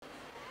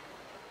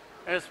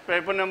Yes,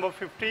 paper number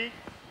 50.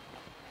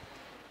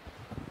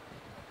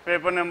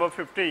 Paper number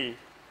 50.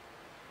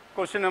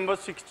 Question number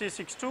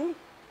 66 to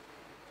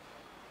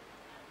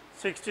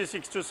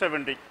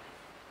 70.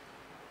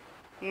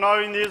 Now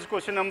in this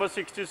question number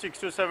 66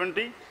 to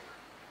 70,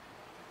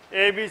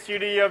 A, B, C,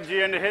 D, E, F,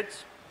 G and H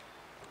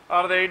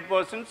are the 8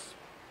 persons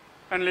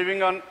and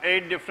living on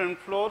 8 different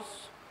floors,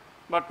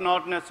 but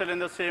not necessarily in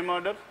the same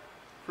order,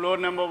 floor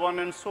number 1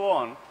 and so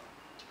on.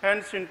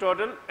 Hence in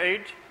total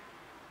 8,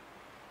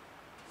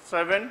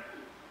 7,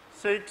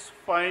 6,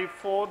 5,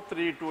 4,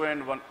 3, 2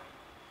 and 1.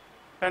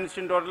 Hence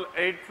in total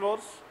 8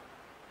 floors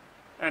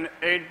and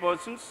 8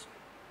 persons,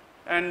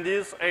 and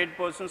these 8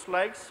 persons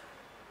likes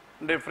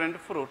different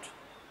fruit.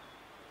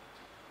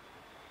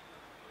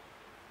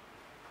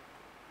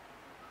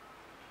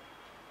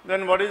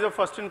 Then what is the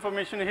first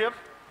information here?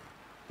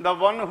 The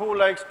one who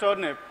likes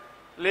turnip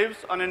lives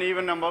on an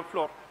even number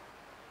floor.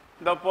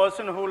 The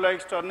person who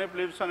likes turnip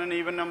lives on an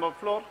even number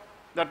floor.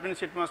 That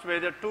means it must be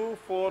either 2,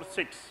 4,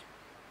 6.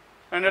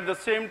 And at the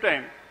same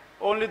time,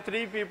 only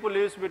 3 people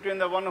lives between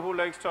the one who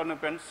likes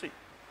turnip and C.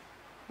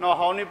 Now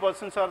how many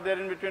persons are there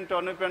in between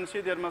turnip and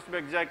C? There must be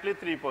exactly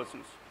 3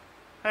 persons.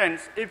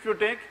 Hence, if you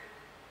take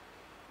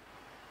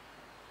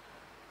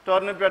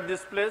turnip at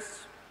this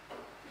place,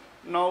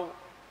 now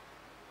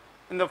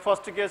in the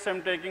first case I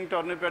am taking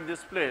turnip at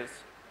this place,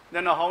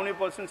 then how many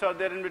persons are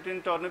there in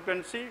between turnip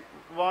and C?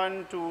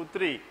 1, 2,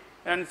 3,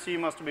 and C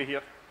must be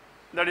here.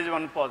 That is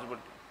one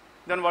possibility.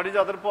 Then what is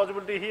the other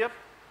possibility here?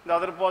 The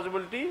other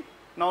possibility,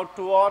 now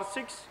 2 or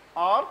 6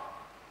 or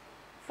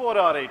 4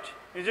 or 8,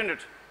 isn't it?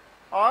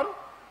 Or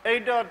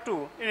 8 or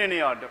 2 in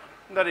any order,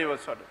 the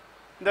reverse order.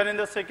 Then in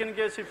the second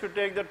case, if you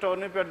take the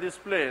turnip at this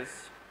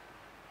place,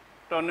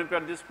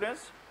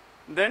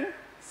 then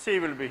C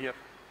will be here.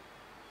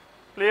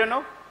 Clear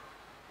now?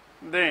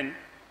 Then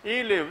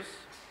E lives,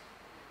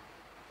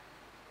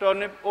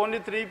 turnip, only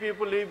 3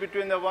 people live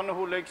between the one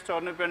who likes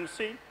turnip and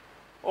C.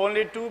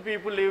 Only 2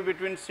 people live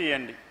between C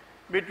and D.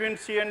 Between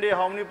C and D,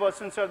 how many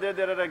persons are there?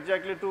 There are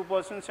exactly 2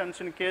 persons, and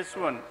in case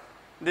 1,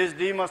 this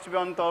D must be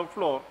on 3rd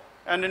floor,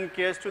 and in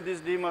case 2, this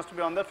D must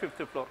be on the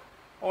 5th floor.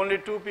 Only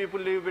 2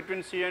 people live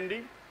between C and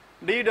D.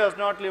 D does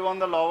not live on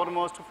the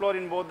lowermost floor.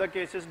 In both the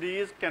cases,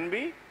 D can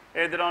be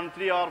either on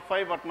 3 or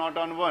 5, but not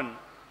on 1.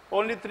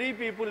 Only 3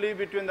 people live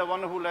between the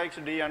one who likes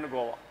D and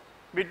guava.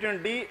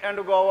 Between D and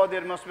guava,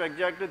 there must be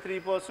exactly 3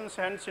 persons.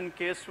 Hence, in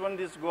case 1,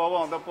 this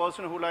guava, the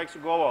person who likes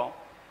guava,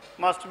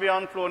 must be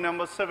on floor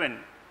number 7.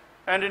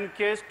 And in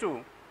case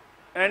 2,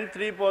 and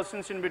 3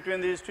 persons in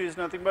between these 2 is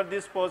nothing but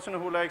this person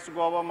who likes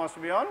guava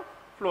must be on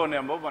floor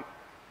number 1.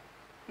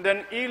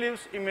 Then E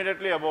lives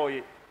immediately above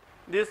A.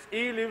 This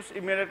E lives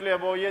immediately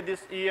above A.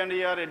 This E and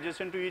A are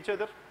adjacent to each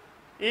other.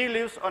 E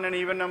lives on an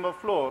even number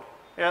floor.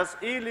 As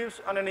E lives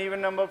on an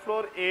even number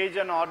floor, A is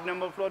an odd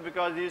number floor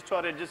because these 2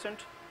 are adjacent.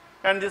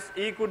 And this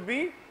E could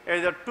be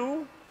either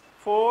 2,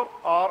 4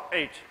 or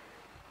 8.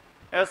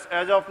 As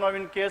of now,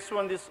 in case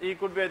 1, this E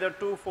could be either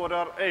 2, 4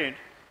 or 8.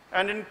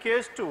 And in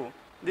case 2,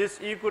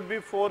 this E could be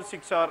 4,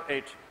 6 or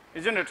 8.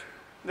 Isn't it?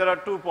 There are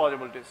 2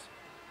 possibilities.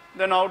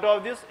 Then out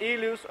of this, E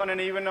lives on an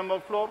even number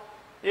floor.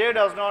 A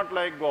does not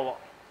like guava.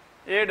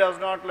 A does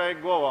not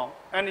like guava.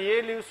 And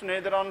A lives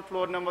neither on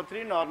floor number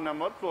 3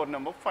 nor floor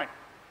number 5.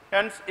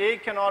 Hence, A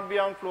cannot be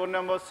on floor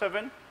number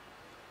 7.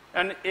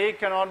 And A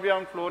cannot be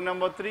on floor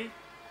number 3.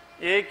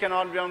 A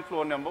cannot be on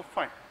floor number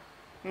 5.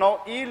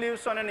 Now, E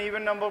lives on an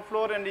even number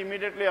floor, and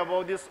immediately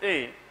above this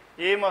A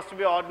must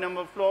be odd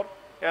number floor.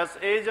 As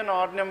A is an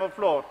odd number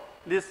floor,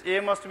 this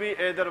A must be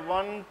either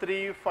 1,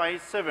 3,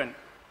 5, 7,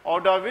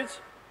 out of which,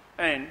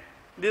 and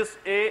this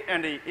A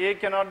and E. A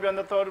cannot be on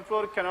the 3rd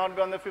floor, cannot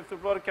be on the 5th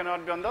floor,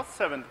 cannot be on the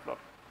 7th floor.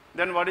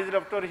 Then what is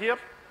left over here?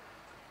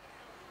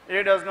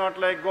 A does not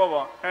like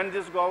guava, and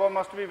this guava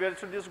must be, where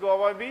should this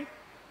guava be?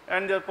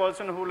 And the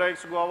person who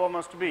likes guava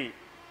must be.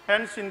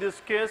 Hence, in this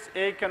case,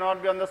 A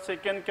cannot be on the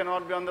 2nd,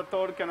 cannot be on the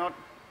 3rd,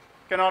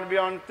 cannot be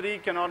on 3,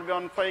 cannot be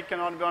on 5,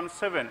 cannot be on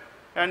 7.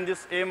 And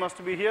this A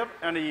must be here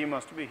and E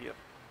must be here,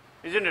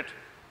 isn't it?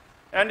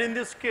 And in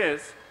this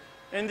case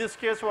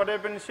what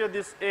happens here,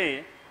 this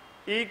A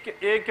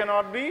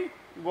cannot be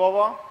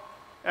guava,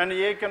 and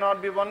A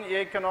cannot be 1,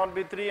 A cannot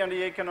be 3, and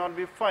A cannot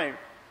be 5.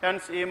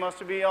 Hence, A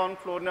must be on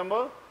floor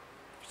number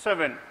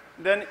 7,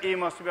 then E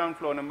must be on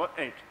floor number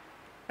 8.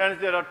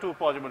 Hence, there are 2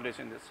 possibilities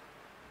in this.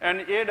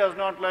 And A does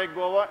not like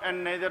guava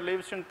and neither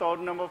lives in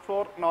 3rd number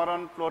floor nor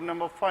on floor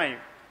number 5.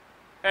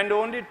 And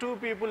only 2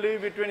 people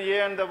live between A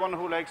and the one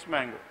who likes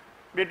mango.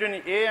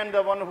 Between A and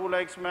the one who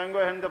likes mango,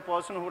 and the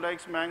person who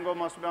likes mango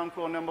must be on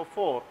floor number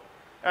 4.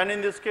 And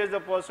in this case,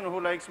 the person who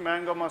likes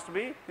mango must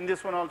be, in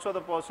this one also,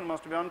 the person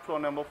must be on floor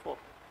number 4.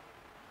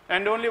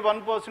 And only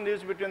 1 person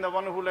lives between the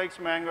one who likes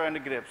mango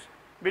and grapes.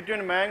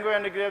 Between mango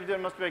and grapes, there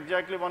must be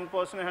exactly 1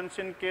 person, hence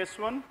in case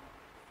 1,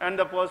 and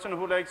the person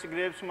who likes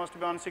grapes must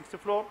be on 6th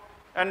floor.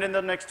 And in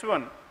the next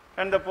one,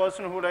 and the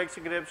person who likes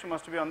grapes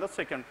must be on the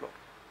 2nd floor.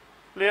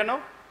 Clear now?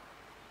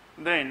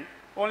 Then,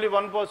 only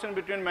 1 person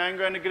between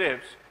mango and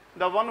grapes.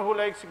 The one who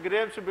likes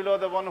grapes below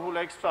the one who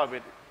likes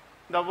strawberry.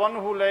 The one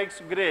who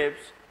likes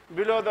grapes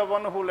below the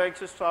one who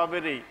likes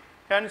strawberry.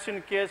 Hence,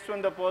 in case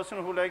 1, the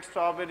person who likes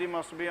strawberry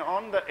must be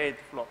on the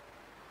 8th floor.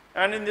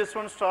 And in this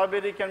one,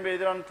 strawberry can be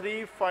either on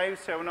 3, 5,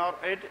 7 or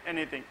 8,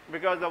 anything,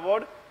 because the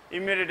word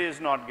immediate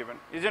is not given,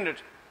 isn't it?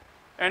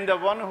 And the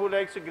one who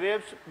likes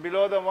grapes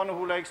below the one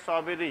who likes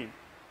strawberry.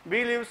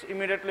 B lives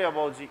immediately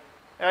above G.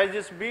 As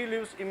this B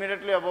lives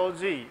immediately above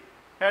G,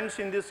 hence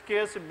in this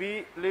case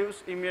B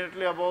lives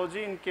immediately above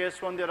G. In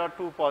case 1, there are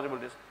 2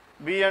 possibilities.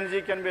 B and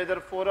G can be either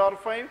 4 or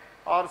 5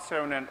 or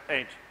 7 and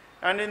 8.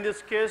 And in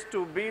this case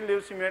 2, B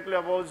lives immediately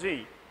above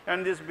G,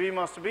 and this B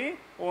must be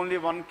only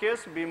one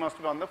case, B must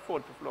be on the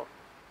 4th floor.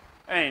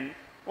 And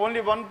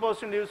only one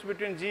person lives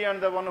between G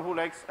and the one who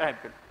likes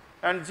apple.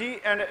 And G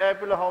and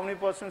apple, how many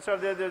persons are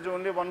there? There is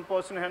only one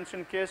person, hence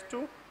in case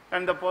 2,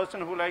 and the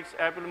person who likes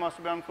apple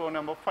must be on floor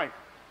number 5.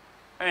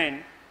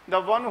 And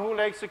the one who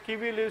likes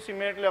kiwi lives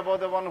immediately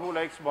above the one who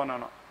likes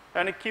banana.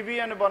 And kiwi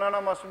and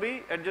banana must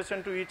be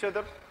adjacent to each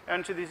other,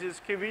 and so this is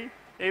kiwi.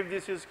 If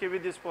this is kiwi,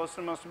 this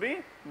person must be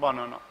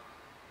banana.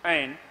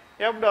 And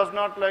F does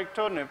not like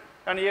turnip,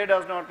 and A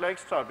does not like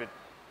strawberry.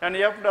 And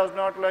F does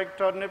not like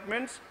turnip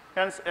means,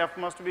 hence F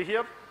must be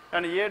here,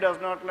 and A does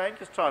not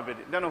like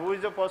strawberry. Then who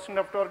is the person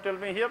left over? Tell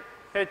me here.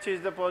 H is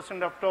the person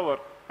left over,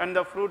 and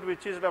the fruit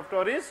which is left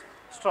over is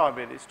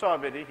strawberry.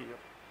 Strawberry here.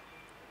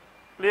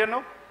 Clear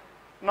now?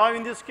 Now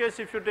in this case,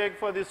 if you take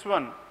for this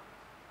one,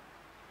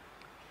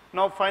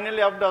 now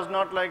finally F does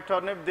not like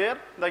turnip, there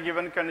the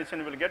given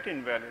condition will get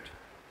invalid.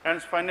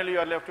 Hence finally you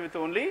are left with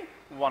only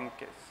one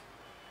case.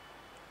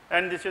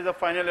 And this is the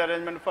final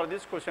arrangement for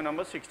this question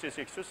number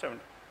 66 to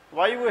 70.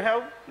 Why we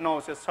have now,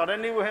 say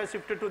suddenly we have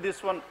shifted to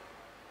this one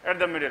at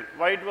the middle.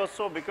 Why it was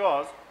so?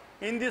 Because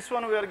in this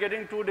one we are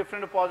getting 2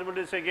 different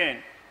possibilities again,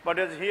 but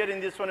as here in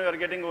this one we are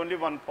getting only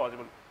one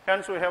possible.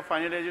 Hence we have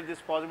finalized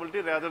this possibility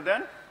rather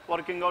than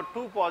working out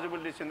 2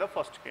 possibilities in the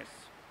first case.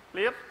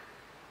 Clear?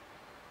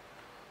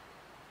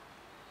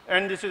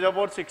 And this is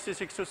about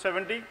 66 to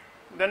 70.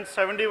 Then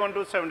 71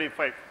 to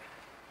 75.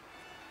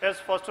 Yes,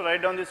 first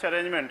write down this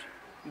arrangement.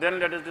 Then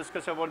let us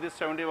discuss about this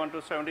 71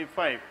 to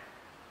 75.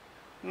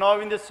 Now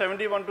in this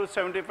 71 to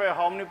 75,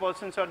 how many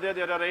persons are there?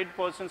 There are 8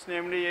 persons,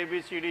 namely A,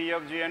 B, C, D, E,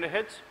 F, G and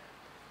H.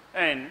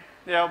 And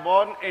they are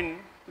born in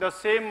the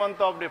same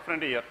month of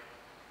different year.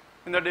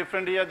 In the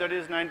different year, that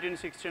is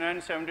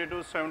 1969,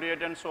 72,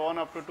 78 and so on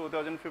up to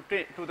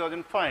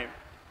 2005.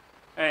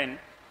 And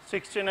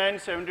 69,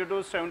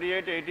 72,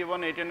 78,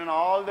 81, 89 and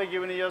all the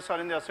given years are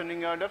in the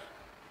ascending order.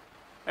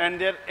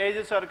 And their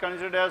ages are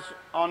considered as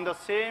on the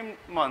same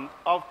month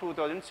of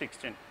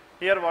 2016.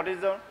 Here what is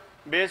the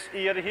base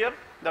year here?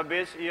 The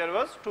base year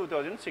was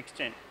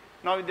 2016.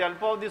 Now with the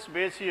help of this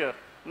base year,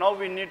 now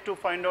we need to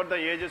find out the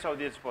ages of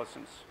these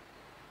persons.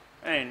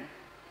 And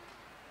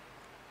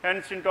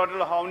hence in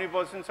total how many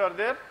persons are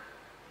there?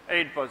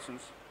 8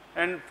 persons.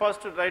 And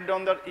first write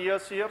down the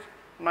years here,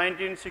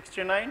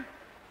 1969,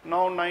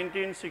 now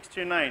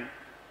 1969,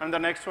 and the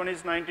next one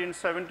is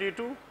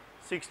 1972,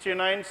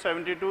 69,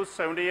 72,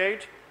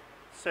 78,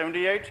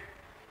 78,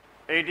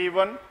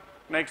 81,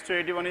 next to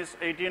 81 is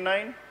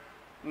 89,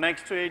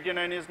 next to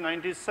 89 is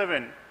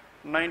 97,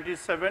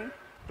 97,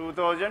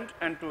 2000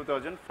 and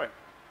 2005.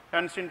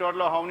 Hence in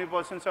total how many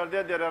persons are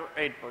there? There are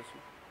 8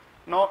 persons.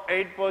 Now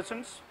 8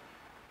 persons,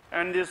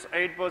 and these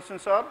 8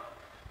 persons are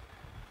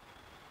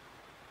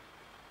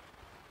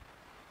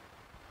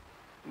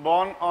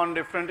born on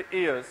different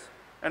years,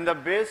 and the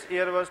base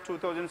year was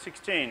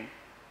 2016.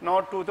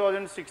 Now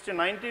 2016,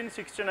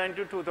 1969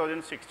 to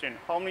 2016.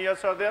 How many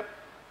years are there?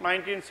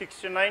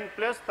 1969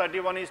 plus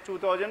 31 is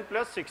 2000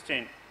 plus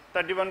 16.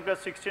 31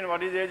 plus 16,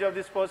 what is the age of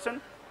this person?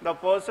 The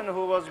person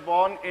who was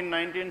born in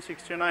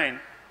 1969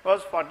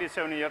 was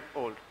 47 years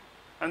old.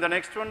 And the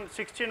next one,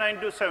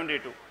 69 to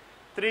 72.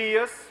 3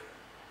 years,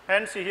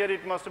 hence here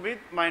it must be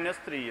minus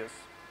 3 years.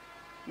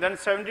 Then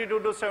 72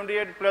 to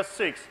 78 plus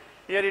 6,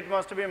 here it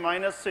must be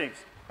minus 6.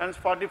 Hence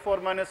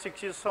 44 minus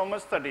 6 is how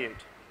much? 38.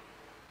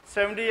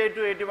 78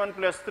 to 81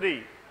 plus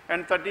 3,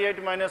 and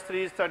 38 minus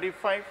 3 is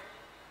 35.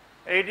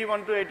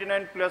 81 to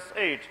 89 plus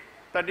 8,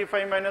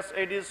 35 minus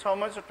 8 is how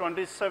much?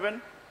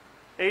 27.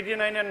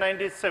 89 and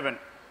 97,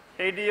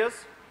 8 years.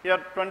 Here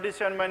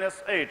 27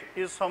 minus 8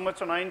 is how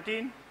much?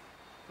 19.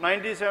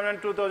 97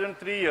 and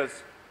 2003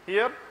 years.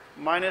 Here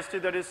minus 3,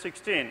 that is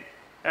 16.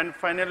 And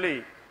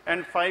finally,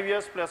 and 5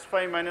 years plus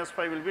 5 minus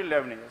 5 will be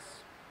 11 years.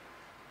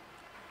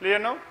 Clear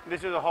now?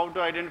 This is how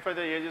to identify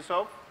the ages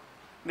of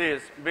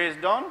this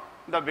based on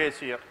the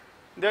base year.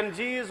 Then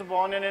G is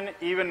born in an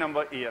even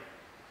number year.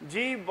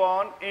 G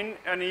born in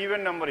an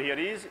even number here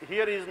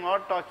is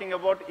not talking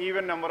about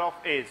even number of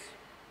age.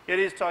 Here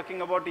is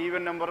talking about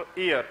even number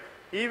year.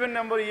 Even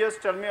number years,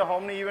 tell me how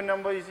many even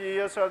number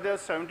years are there?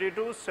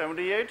 72,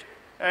 78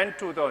 and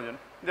 2000.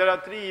 There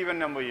are 3 even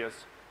number years.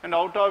 And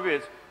out of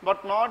which,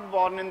 but not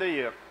born in the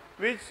year,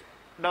 which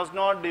does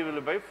not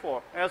divide by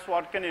 4. As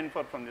what can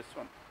infer from this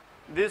one?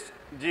 This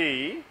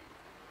G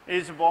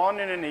is born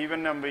in an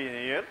even number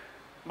year,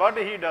 but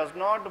he does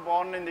not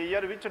born in the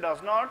year which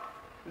does not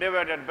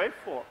divided by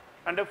 4.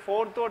 And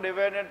 4 తో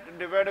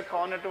divide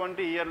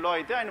కానటువంటి ఇయర్లో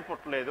అయితే ఆయన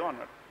పుట్టలేదు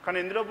అన్నాడు. కానీ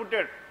ఇందులో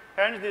పుట్టాడు.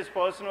 Hence, this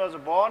person was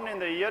born in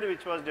the year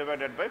which was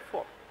divided by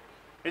 4.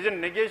 Is it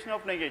negation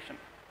of negation?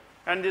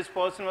 And this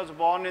person was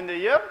born in the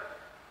year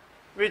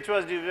which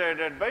was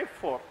divided by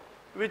 4.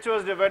 Which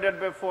was divided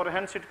by 4,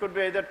 hence it could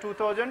be either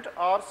 2000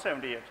 or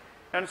 78.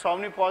 Hence, how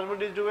many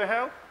possibilities do we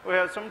have? We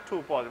have some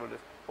 2 possibilities.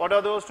 What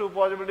are those 2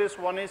 possibilities?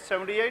 One is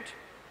 78,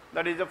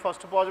 that is the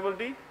first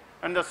possibility,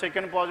 and the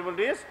second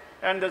possibility is,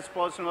 and this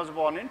person was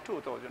born in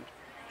 2000.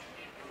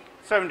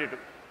 72.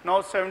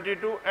 Now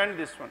 72 and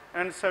this one,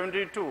 and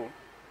 72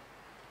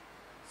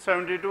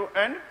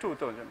 and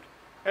 2000.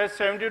 As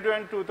 72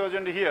 and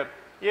 2000 here,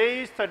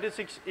 A is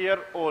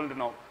 36-year-old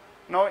now.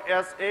 Now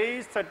as A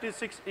is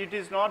 36, it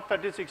is not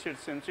 36 it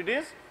seems, it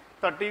is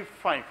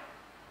 35,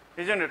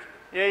 isn't it?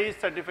 A is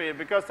 35,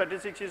 because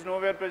 36 is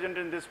nowhere present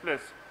in this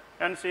place.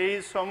 And A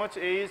is so much,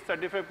 A is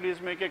 35, please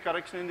make a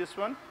correction in this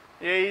one.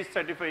 A is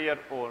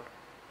 35-year-old.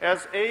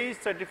 As A is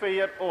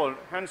 35-year-old,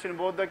 hence in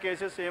both the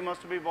cases A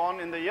must be born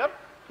in the year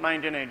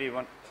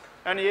 1981.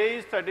 And A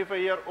is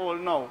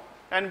 35-year-old now,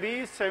 and B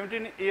is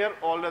 17 years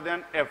older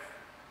than F.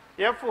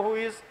 F who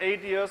is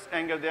 8 years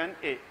younger than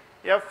A.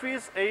 F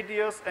is 8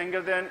 years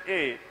younger than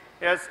A.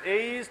 As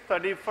A is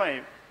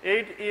 35,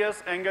 8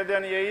 years younger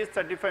than A is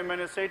 35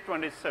 minus 8,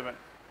 27.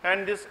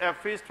 And this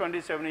F is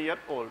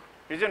 27-year-old,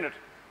 isn't it?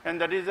 And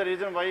that is the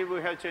reason why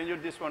we have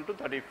changed this one to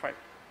 35.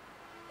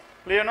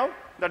 Clear now?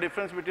 The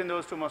difference between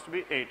those two must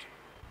be 8.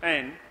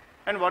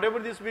 And whatever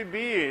this be, B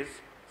is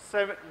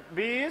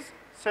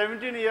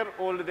 17 years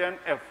older than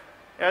F.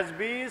 As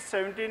B is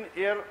 17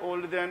 years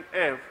older than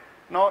F,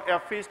 now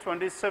F is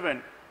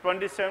 27.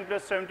 27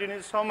 plus 17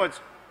 is how much?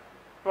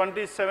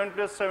 27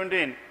 plus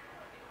 17,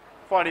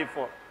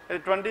 44.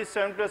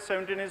 27 plus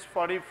 17 is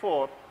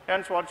 44.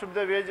 Hence, what should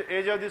be the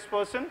age of this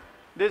person?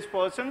 This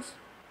person's,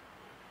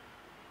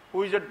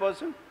 who is that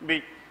person?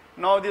 B.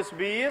 Now, this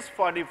B is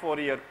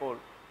 44-year-old.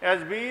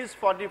 As B is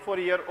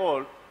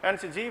 44-year-old,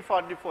 hence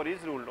G44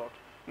 is ruled out.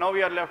 Now,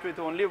 we are left with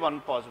only one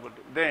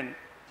possibility. Then,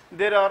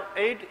 there are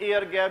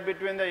 8-year gap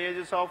between the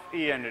ages of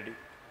E and D.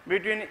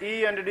 Between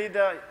E and D,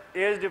 the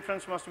age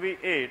difference must be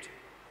 8.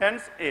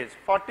 Hence, age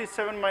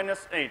 47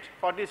 minus 8.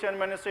 47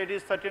 minus 8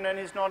 is 39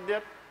 is not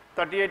there.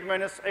 38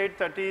 minus 8,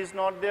 30 is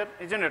not there,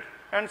 isn't it?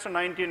 Hence,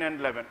 19 and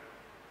 11.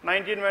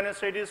 19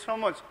 minus 8 is how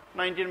much?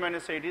 19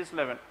 minus 8 is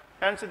 11.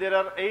 Hence, there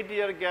are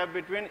 8-year gap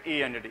between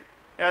E and D.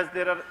 As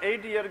there are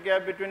 8-year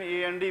gap between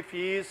E and D, if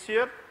E is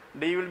here,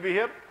 D will be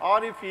here,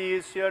 or if E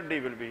is here, D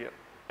will be here.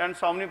 Hence,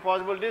 how many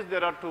possibilities?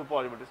 There are 2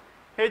 possibilities.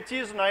 H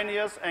is 9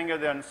 years younger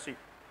than C.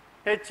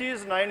 H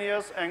is 9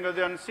 years younger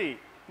than C,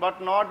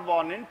 but not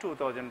born in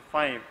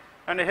 2005.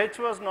 And H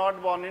was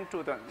not born in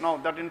 2000. Now,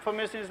 that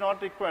information is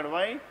not required.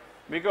 Why?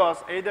 Because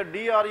either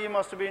D or E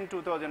must be in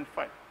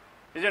 2005,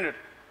 isn't it?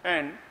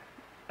 And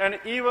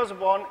E was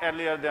born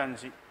earlier than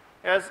G.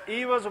 As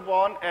E was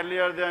born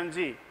earlier than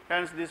G,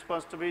 hence this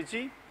must be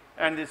G,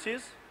 and this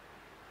is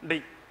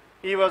D.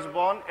 E was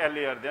born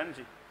earlier than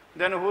G.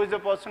 Then who is the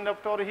person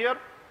left over here?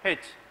 H.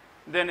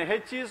 Then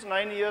H is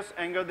 9 years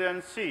younger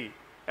than C.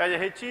 As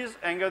H is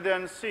younger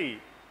than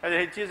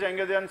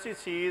C,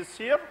 C is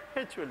here,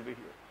 H will be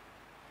here.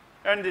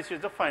 And this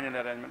is the final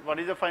arrangement. What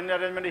is the final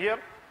arrangement here?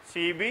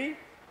 CB,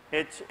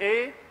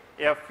 HA,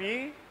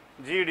 FE,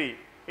 GD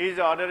is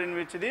the order in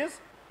which these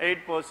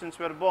 8 persons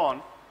were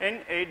born in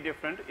 8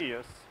 different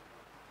years.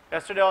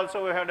 Yesterday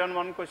also we have done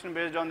one question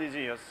based on these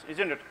years,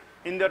 isn't it?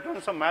 In that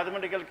one some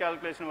mathematical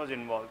calculation was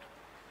involved.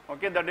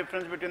 Okay, the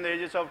difference between the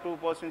ages of 2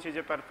 persons is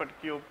a perfect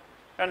cube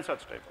and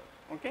such type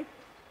of, okay?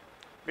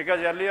 Because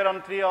earlier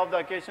on 3 of the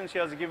occasions he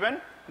has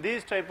given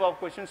these type of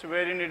questions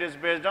wherein it is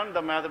based on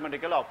the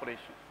mathematical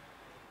operation.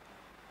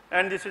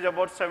 And this is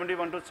about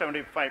 71 to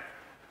 75.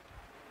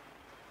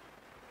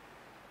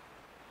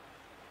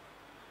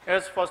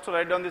 Yes, first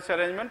write down this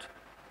arrangement,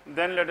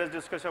 then let us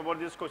discuss about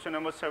this question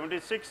number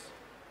 76.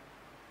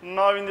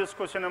 Now in this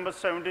question number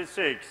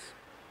 76,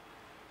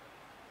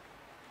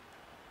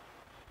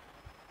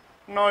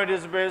 now it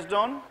is based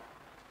on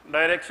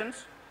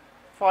directions.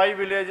 5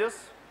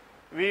 villages,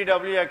 V,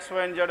 W, X,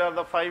 Y and Z are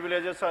the 5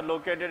 villages are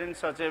located in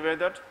such a way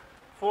that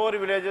 4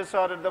 villages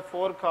are at the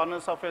 4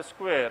 corners of a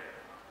square,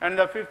 and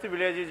the 5th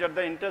village is at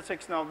the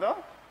intersection of the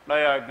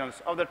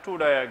diagonals, of the 2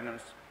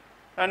 diagonals.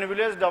 And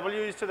village W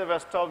is to the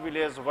west of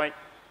village Y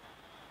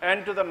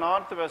and to the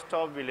northwest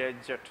of village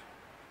Z.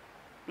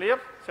 Clear?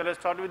 Shall I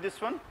start with this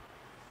one?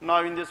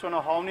 Now in this one,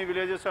 how many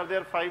villages are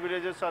there? 5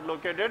 villages are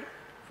located,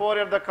 4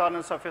 at the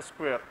corners of a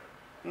square.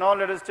 Now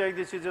let us take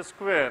this is a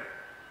square.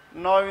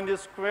 Now in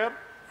this square,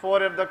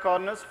 4 at the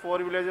corners, 4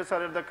 villages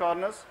are at the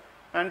corners,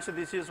 and so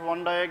this is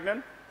one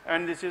diagonal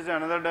and this is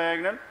another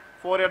diagonal,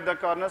 4 at the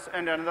corners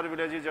and another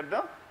village is at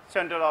the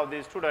center of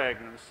these 2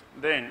 diagonals.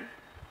 Then,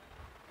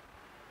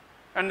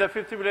 and the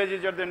 5th village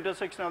is at the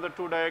intersection of the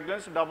 2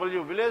 diagonals.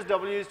 W, village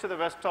W is to the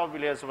west of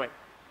village Y.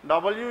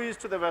 W is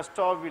to the west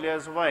of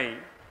village Y,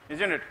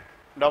 isn't it?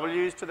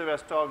 W is to the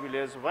west of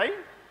village Y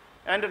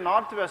and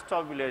northwest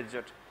of village Z.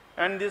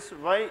 And this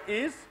Y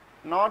is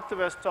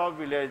northwest of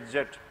village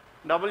Z.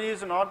 W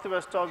is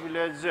northwest of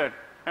village Z.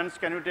 Hence,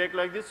 can you take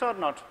like this or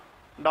not?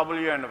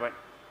 W and Y.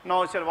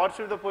 Now, sir, what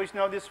should be the position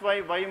of this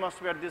y? Y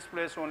must be at this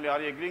place only.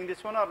 Are you agreeing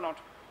this one or not?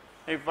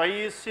 If y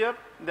is here,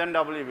 then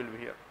w will be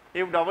here.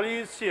 If w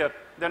is here,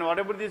 then what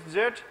about this z?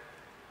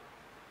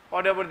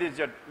 What about this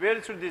z?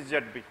 Where should this z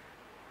be?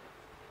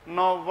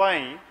 Now,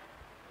 y,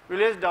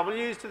 village w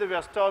is to the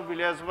west of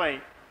village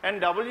y, and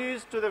w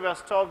is to the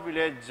west of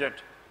village z.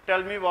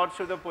 Tell me what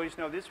should be the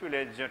position of this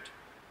village z?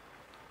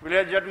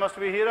 Village z must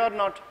be here or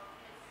not?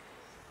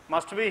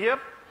 Must be here,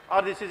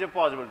 or this is a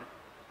possibility.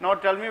 Now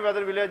tell me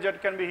whether village z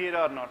can be here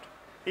or not.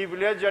 If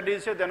village z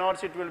is here, then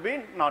it will be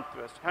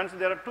northwest. Hence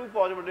there are two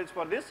possibilities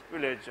for this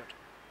village z,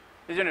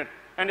 isn't it?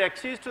 And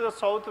x is to the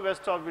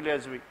southwest of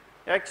village v.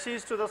 X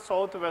is to the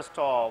southwest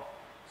of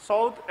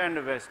south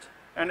and west,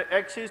 and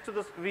x is to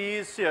the v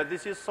is here.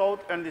 This is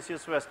south and this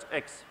is west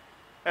x.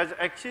 As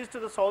x is to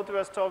the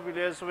southwest of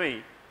village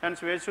v,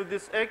 hence where should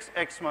this x?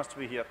 X must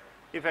be here.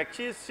 If x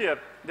is here,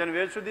 then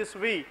where should this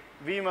v?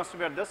 V must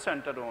be at the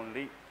center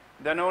only.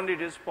 Then only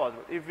it is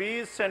possible. If v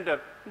is center,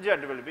 z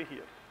will be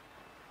here.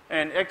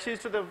 And x is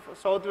to the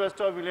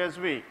southwest of village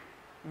v.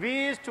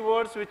 V is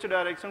towards which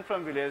direction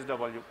from village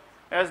w?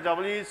 As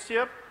w is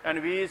here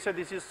and v is here,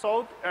 this is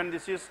south and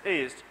this is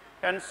east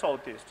and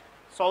southeast.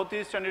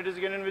 Southeast, and it is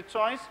given which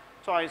choice?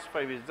 Choice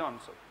 5 is the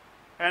answer.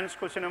 Hence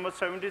question number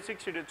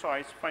 76, it is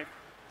choice 5.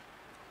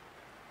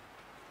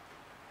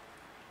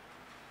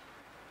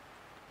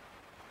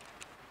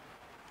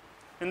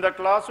 In the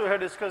class we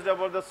had discussed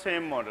about the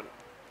same model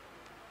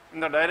in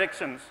the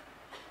directions.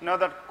 Now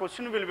that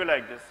question will be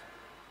like this.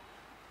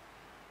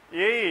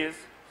 A is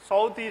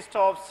southeast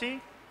of C,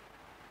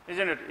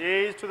 isn't it?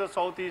 A is to the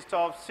southeast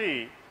of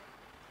C.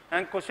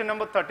 And question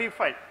number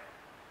 35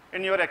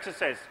 in your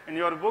exercise, in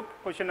your book,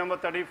 question number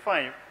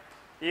 35,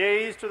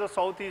 A is to the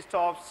southeast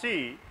of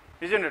C,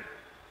 isn't it?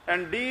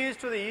 And D is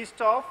to the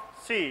east of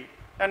C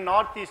and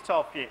northeast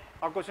of A.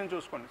 Our question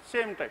chuskondi,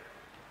 same type.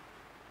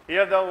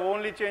 Here the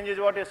only change is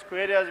what a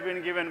square has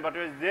been given, but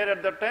it was there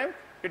at that time.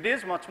 It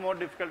is much more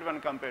difficult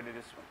when compared to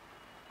this one.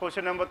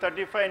 Question number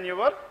 35 in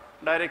your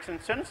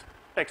direction sense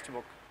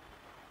textbook.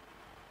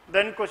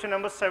 Then question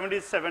number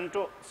 77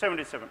 to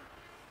 77.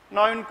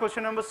 Now in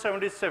question number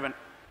 77,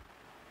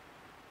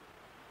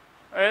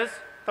 as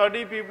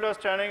 30 people are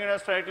standing in a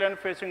straight line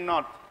facing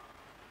north,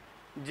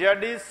 Z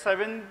is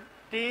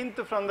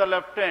 17th from the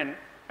left hand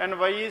and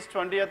Y is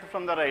 20th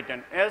from the right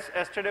hand. As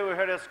yesterday we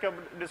had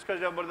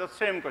discussed about the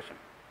same question,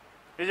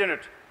 isn't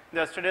it?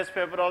 Yesterday's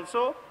paper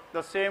also,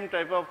 the same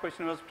type of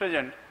question was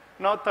present.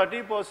 Now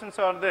 30 persons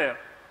are there.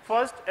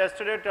 First,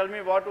 yesterday tell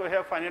me what we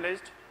have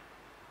finalized.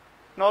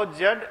 Now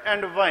Z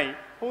and Y,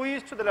 who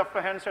is to the left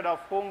hand side of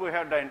whom we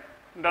have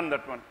done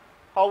that one?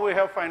 How we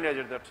have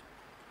finalized that?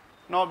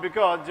 Now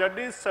because Z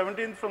is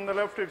 17th from the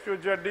left, if you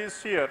Z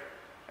is here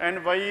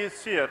and Y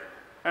is here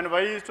and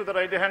Y is to the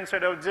right hand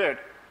side of Z,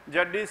 Z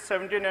is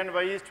 17 and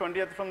Y is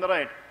 20th from the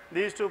right.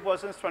 These two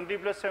persons, 20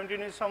 plus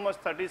 17 is how much?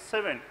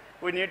 37.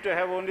 We need to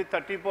have only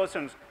 30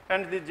 persons,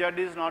 and the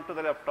Z is not to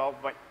the left of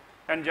Y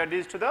and Z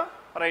is to the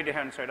right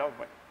hand side of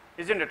Y,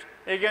 isn't it?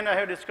 Again I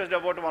have discussed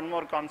about one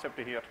more concept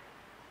here.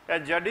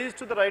 As Z is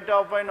to the right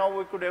of Y, now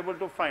we could able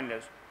to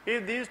finalize.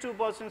 If these two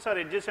persons are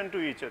adjacent to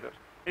each other,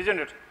 isn't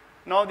it?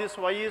 Now this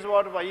Y is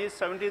what? Y is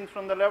 17th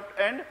from the left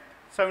and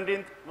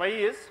 17th, Y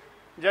is,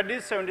 Z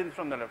is 17th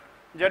from the left.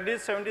 Z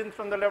is 17th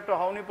from the left,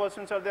 how many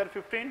persons are there?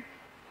 15.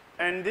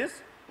 And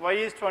this Y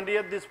is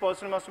 20th, this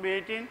person must be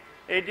 18.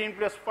 18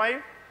 plus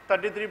 5,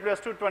 33 plus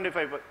 2,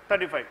 25,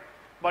 35.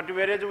 But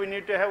whereas we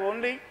need to have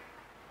only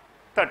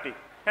 30.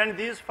 And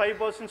these 5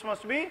 persons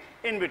must be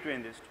in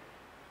between these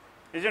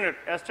two, isn't it?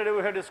 Yesterday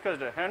we had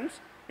discussed it. Hence,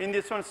 in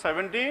this one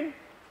 17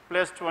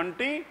 plus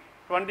 20,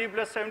 20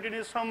 plus 17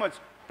 is how much?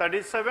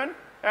 37,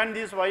 and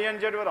these Y and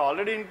Z were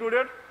already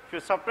included. If you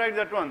subtract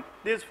that one,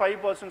 these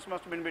 5 persons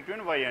must be in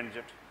between Y and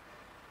Z,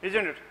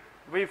 isn't it?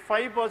 If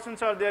 5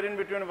 persons are there in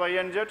between Y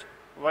and Z,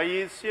 Y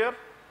is here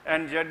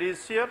and Z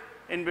is here.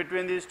 In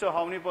between these two,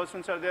 how many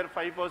persons are there?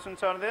 5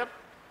 persons are there.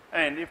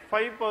 And if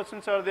 5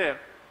 persons are there,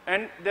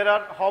 and there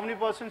are how many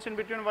persons in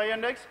between Y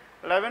and X?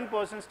 11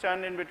 persons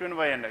stand in between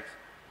Y and X.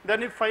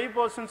 Then if 5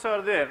 persons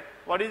are there,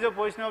 what is the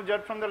position of Z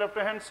from the left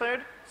hand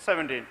side?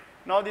 17.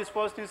 Now this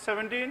person is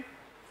 17.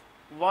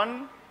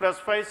 1 plus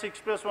 5,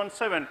 6 plus 1,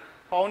 7.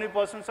 How many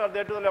persons are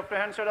there to the left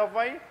hand side of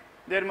Y?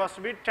 There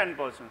must be 10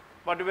 persons.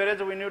 But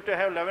whereas we need to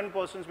have 11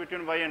 persons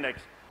between Y and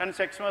X. And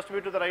X must be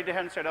to the right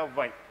hand side of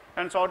Y.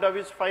 And so out of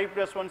which 5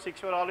 plus 1,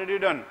 6 were already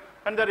done.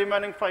 And the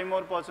remaining 5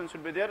 more persons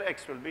should be there,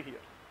 X will be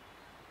here.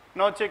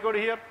 Now check out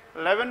here,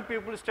 11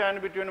 people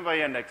stand between Y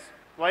and X.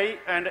 Y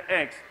and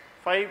X,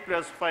 5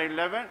 plus 5,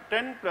 11,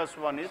 10 plus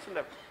 1 is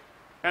 11.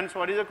 Hence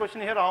what is the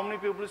question here? How many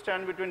people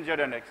stand between Z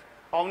and X?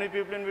 How many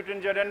people in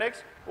between Z and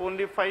X?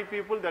 Only 5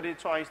 people, that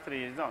is choice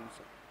 3 is the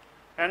answer.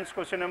 Hence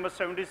question number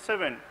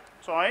 77,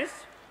 choice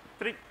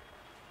 3.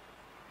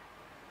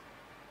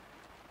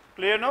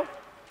 Clear now?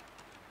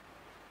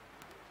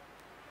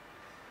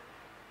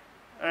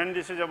 And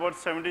this is about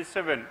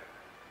 77.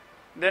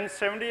 Then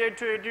 78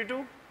 to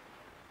 82.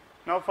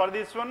 Now for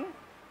this one,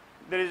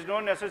 there is no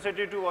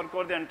necessity to work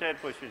out the entire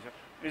procedure,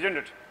 isn't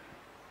it?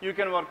 you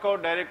can work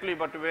out directly,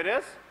 but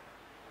whereas,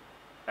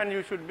 and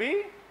you should be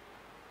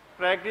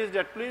practiced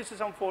at least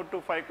some 4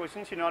 to 5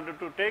 questions in order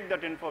to take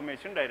that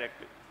information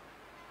directly.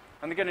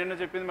 అందుకే నిన్న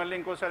చెప్పింది మళ్ళీ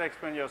ఇంకోసారి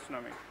explain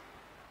చేస్తున్నాం మీకు.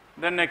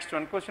 Then next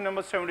one, question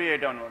number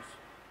 78 onwards.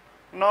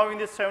 Now in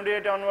this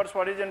 78 onwards,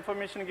 what is the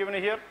information given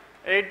here?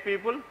 8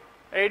 people,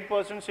 8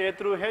 persons A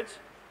through H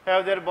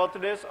have their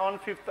birthdays on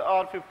 5th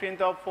or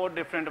 15th of 4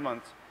 different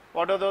months.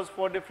 What are those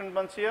 4 different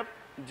months here?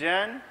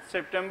 Jan,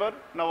 September,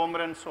 November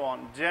and so on.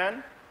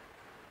 Jan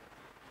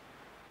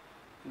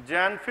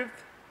 5th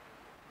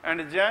and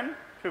Jan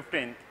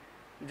 15th.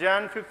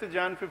 Jan 5th,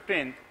 Jan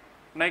 15th.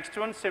 Next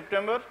one,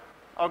 September,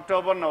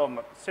 October,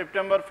 November.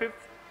 September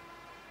 5th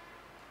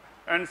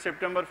and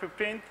September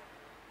 15th.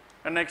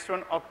 And next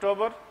one,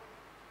 October,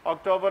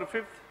 October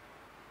 5th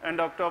and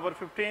October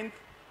 15th.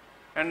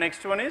 And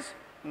next one is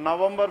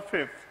November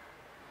 5th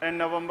and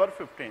November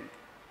 15th.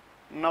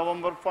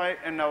 November 5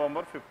 and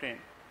November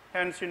 15th.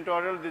 Hence in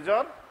total these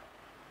are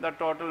the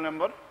total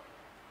number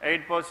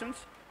 8 persons.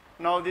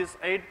 Now these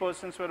 8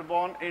 persons were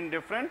born in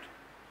different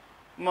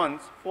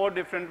months, 4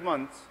 different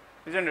months,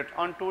 isn't it,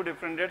 on 2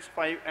 different dates,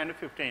 5 and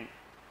 15.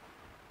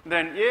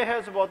 Then A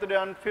has birthday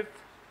on 5th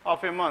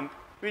of a month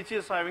which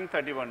is having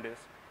 31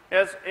 days.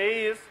 As A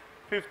is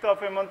 5th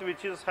of a month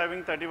which is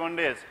having 31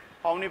 days,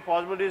 how many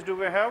possibilities do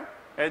we have?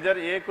 Either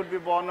A could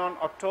be born on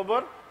October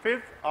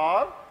 5th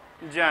or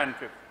Jan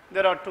 5th.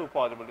 There are 2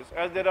 possibilities.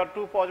 As there are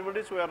 2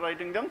 possibilities, we are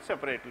writing them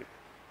separately.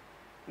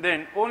 Then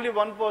only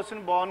one person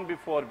born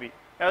before B.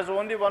 As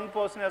only one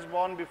person has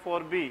born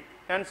before B,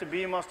 hence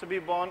B must be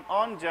born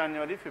on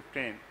January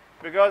 15th.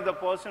 Because the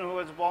person who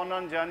was born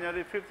on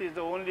January 5th is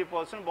the only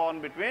person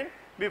born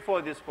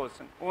before this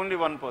person. Only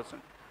one person.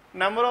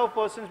 Number of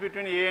persons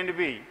between A and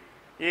B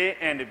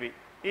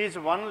is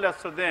 1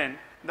 lesser than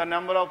the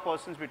number of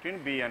persons between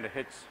B and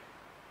H.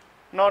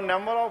 Now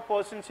number of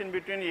persons in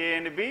between A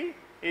and B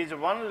is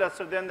 1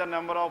 lesser than the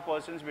number of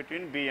persons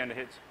between B and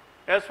H.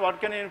 Yes, what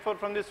can you infer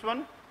from this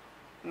one?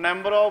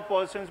 Number of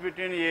persons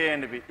between A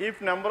and B.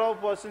 If number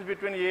of persons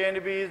between A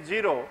and B is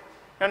 0,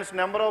 hence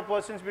number of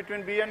persons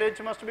between B and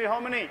H must be how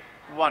many?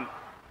 1.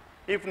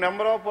 If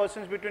number of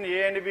persons between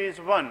A and B is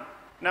 1,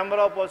 number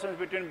of persons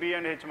between B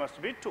and H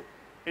must be 2,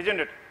 isn't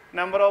it?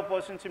 Number of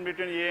persons in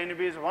between A and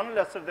B is 1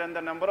 lesser than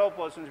the number of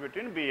persons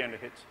between B and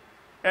H.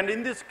 And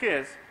in this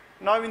case,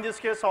 now in this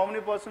case, how many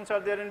persons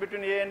are there in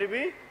between A and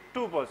B?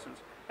 2 persons.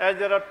 As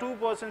there are 2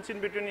 persons in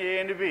between A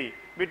and B,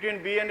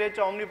 between B and H,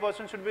 how many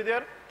persons should be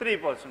there? 3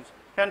 persons.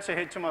 Hence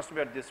H must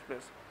be at this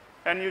place.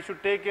 And you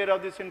should take care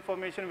of this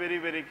information very,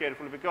 very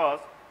carefully, because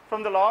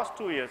from the last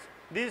 2 years,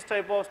 these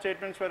type of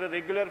statements were a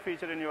regular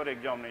feature in your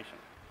examination.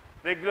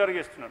 Regular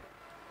istunnadu.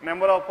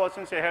 Number of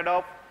persons ahead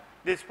of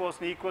this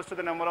person equals to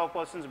the number of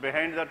persons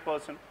behind that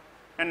person,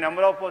 and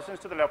number of persons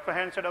to the left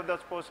hand side of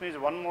that person is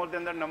 1 more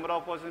than the number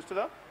of persons to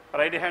the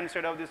right hand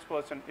side of this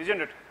person,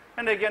 isn't it?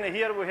 And again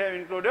here we have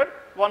included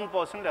 1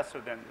 person lesser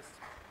than this.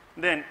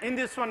 Then in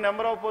this one,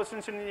 number of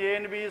persons in A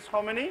and B is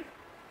how many?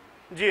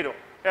 0.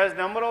 As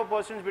number of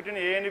persons between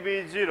A and B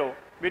is 0,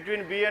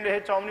 between B and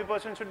H, how many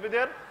persons should be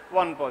there?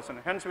 1 person.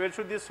 Hence where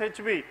should this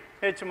H be?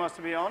 H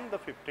must be on the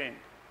 15.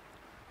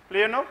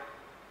 Clear now?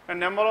 And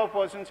number of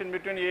persons in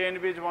between A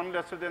and B is 1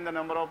 lesser than the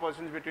number of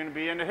persons between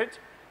B and H.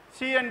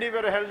 C and D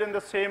were held in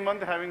the same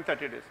month having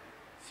 30 days.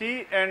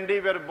 C and D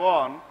were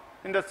born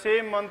in the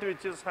same month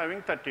which is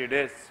having 30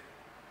 days.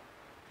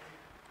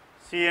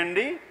 C and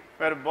D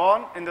were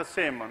born in the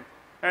same month,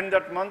 and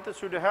that month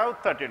should have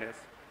 30 days.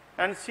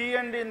 And C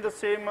and D in the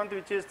same month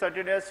which is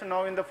 30 days,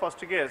 now in the first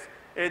case,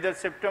 either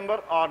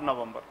September or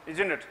November,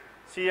 isn't it?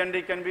 C and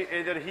D can be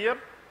either here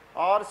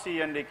or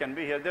C and D can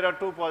be here. There are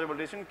 2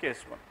 possibilities in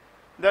case 1.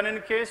 Then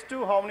in case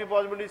 2, how many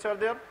possibilities are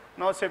there?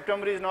 Now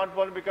September is not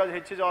possible because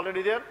H is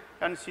already there,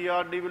 and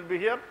CRD will be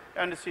here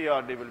and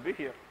CRD will be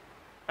here.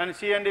 And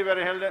C and D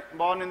were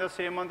born in the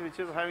same month which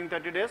is having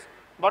 30 days,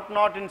 but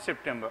not in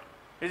September,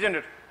 isn't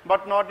it?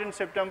 But not in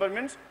September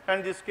means,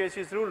 and this case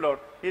is ruled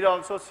out. Here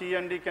also C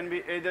and D can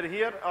be either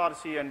here or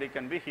C and D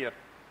can be here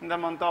in the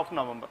month of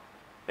November.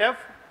 F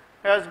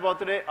has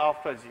birthday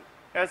after G.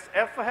 As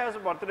F has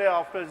birthday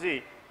after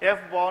G, F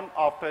born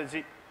after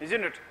G,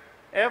 isn't it?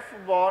 F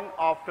born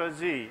after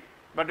G,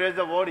 but as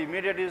the word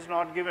immediate is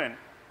not given,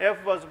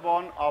 F was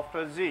born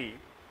after G,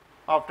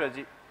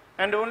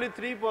 and only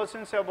 3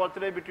 persons have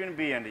birthday between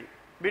B and E.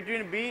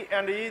 Between B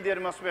and E, there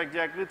must be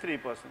exactly 3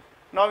 persons.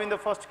 Now in the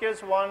first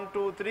case 1,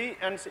 2, 3,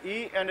 and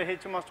E and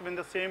H must be in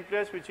the same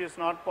place, which is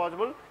not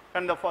possible,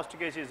 and the first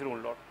case is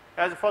ruled out.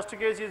 As first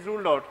case is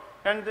ruled out,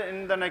 and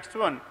in the next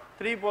one,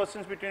 3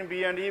 persons between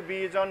B and E,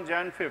 B is on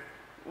Jan 5th.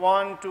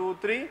 1, 2,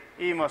 3,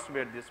 E must be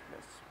at this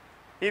place.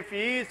 If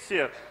E is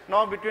here,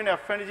 now between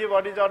F and G,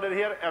 what is order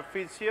here? F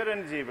is here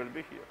and G will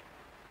be here,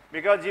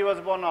 because G was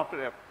born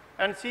after F,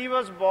 and C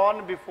was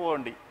born before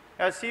D.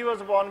 As C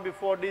was born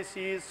before D,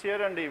 C is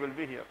here and D will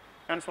be here.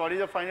 Hence what is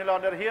the final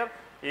order here?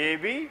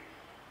 AB,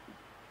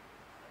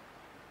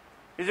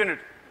 isn't it?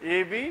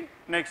 AB,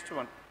 next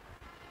one.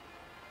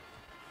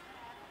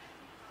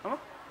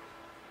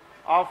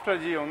 After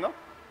G on the,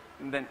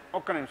 then,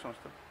 okay,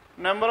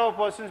 Number of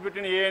persons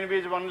between A and B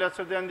is 1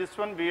 lesser than this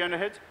one, B and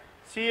H.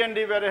 C and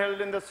D were held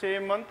in the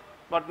same month,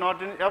 but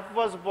not in F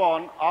was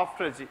born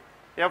after G.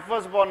 F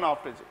was born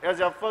after G.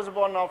 As F was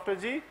born after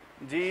G,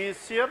 G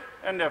is here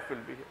and F will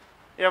be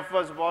here. F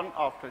was born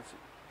after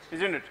G,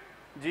 isn't it?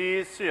 G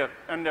is here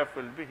and F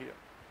will be here.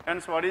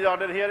 Hence, what is the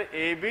order here?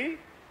 A, B,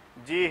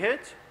 G, H,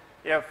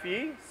 F,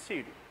 E,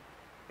 C, D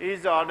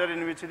is the order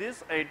in which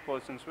these 8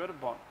 persons were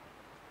born.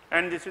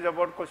 And this is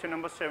about question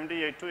number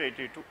 78 to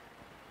 82.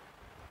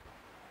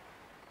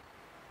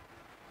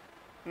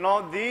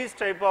 Now, these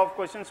type of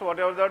questions,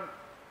 whatever the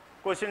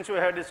questions we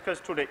have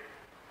discussed today.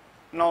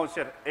 Now,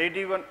 sir,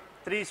 81,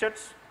 3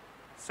 sets,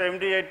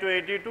 78 to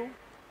 82,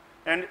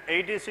 and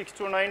 86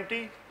 to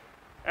 90,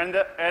 and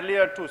the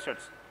earlier 2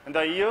 sets,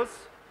 the years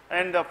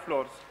and the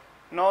floors.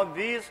 Now,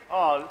 these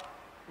all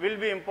will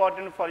be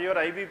important for your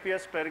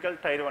IBPS clerical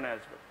tier 1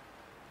 as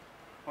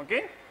well.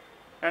 Okay?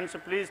 And so,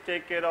 please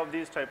take care of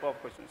these type of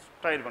questions,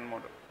 tier 1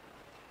 model.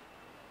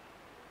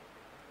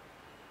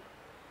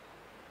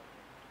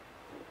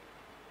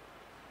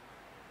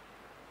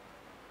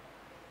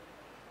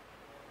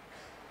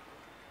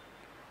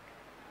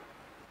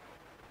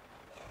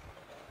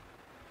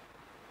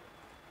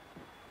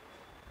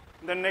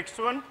 The next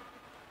one,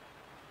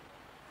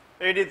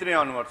 83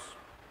 onwards.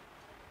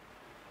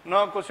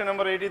 Now, question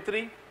number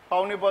 83,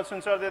 how many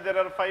persons are there? There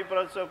are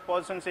 5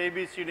 persons A,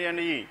 B, C, D and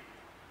E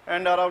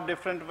and are of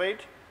different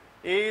weight.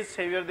 A is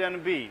heavier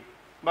than B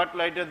but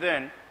lighter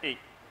than E.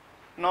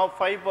 Now,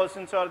 5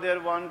 persons are there,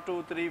 1,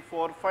 2, 3,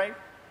 4, 5.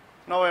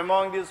 Now,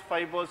 among these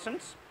 5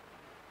 persons,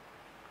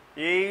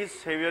 A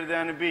is heavier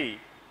than B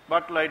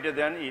but lighter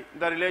than E.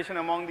 The relation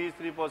among these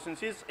 3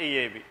 persons is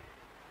AAB.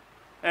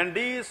 And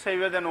D is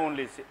heavier than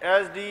only C.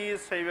 As D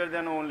is heavier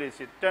than only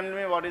C, tell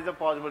me what is the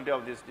possibility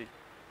of this D.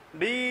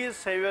 D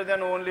is heavier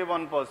than only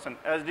one person.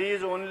 As D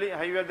is only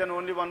heavier than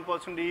only one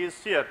person, D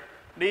is here.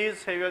 D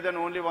is heavier than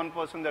only one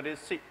person, that is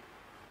C.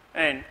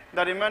 And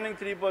the remaining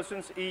 3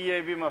 persons,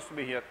 EAB must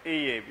be here,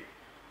 EAB.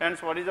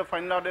 Hence, what is the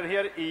final order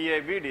here?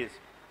 EAB is.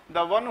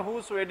 The one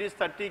whose weight is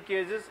 30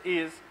 kgs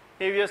is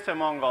heaviest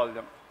among all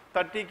them.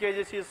 30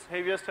 kgs is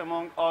heaviest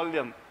among all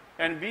them.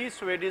 And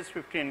B's weight is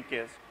 15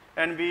 kgs.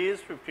 And B is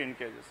 15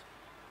 kgs.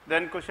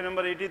 Then question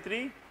number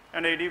 83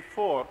 and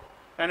 84.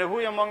 And who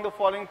among the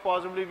following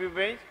possibly be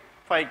weighs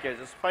 5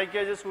 kgs? 5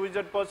 kgs, who is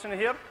that person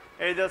here?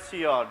 Either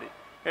C or D.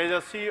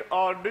 Either C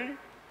or D,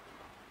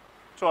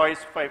 choice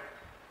 5.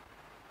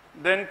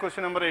 Then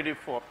question number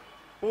 84.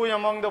 Who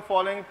among the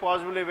following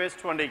possibly weighs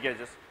 20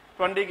 kgs?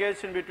 20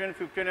 kgs in between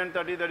 15 and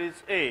 30, that is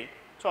A.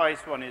 Choice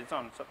 1 is the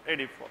answer,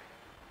 84.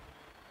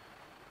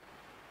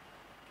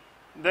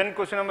 Then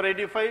question number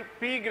 85,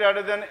 P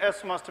greater than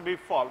S must be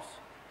false.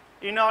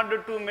 In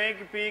order to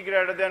make P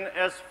greater than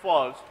S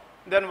false,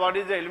 then what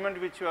is the element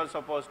which you are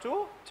supposed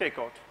to check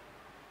out?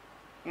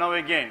 Now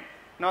again,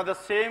 now the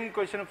same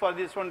question for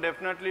this one,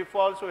 definitely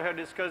false, we have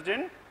discussed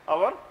in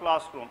our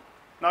classroom.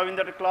 Now in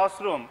that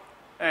classroom,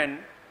 and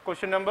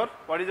question number,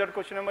 what is that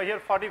question number here?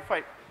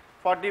 45.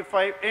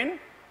 45 in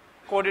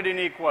coded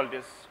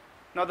inequalities.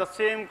 Now the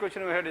same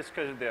question we have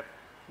discussed there,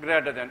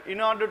 greater than. In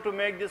order to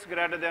make this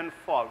greater than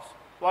false,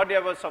 what I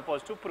was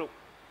supposed to prove?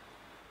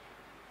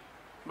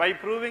 By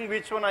proving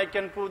which one I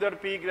can prove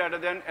that P greater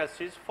than S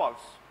is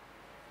false.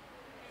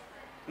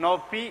 Now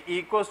P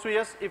equals to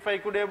S, if I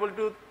could able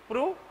to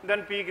prove,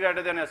 then P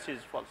greater than S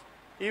is false.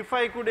 If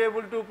I could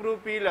able to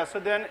prove P lesser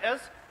than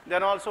S,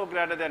 then also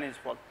greater than is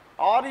false.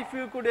 Or if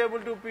you could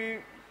able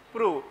to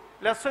prove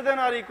lesser than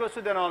or equals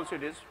to, then also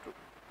it is true.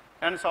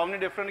 And so many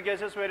different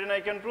cases wherein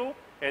I can prove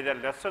either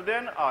lesser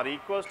than or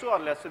equals to or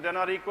lesser than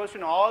or equals to.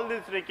 In all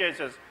these 3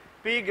 cases,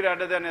 P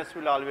greater than S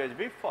will always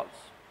be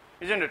false,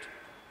 isn't it?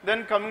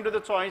 Then coming to the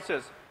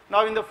choices.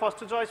 Now in the first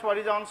choice, what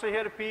is the answer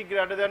here? P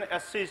greater than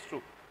S is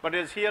true. But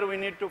as here we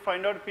need to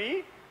find out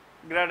P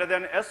greater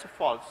than S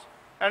false.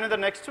 And in the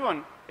next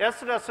one,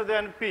 S lesser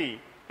than P.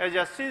 As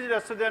S is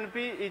lesser than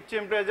P, it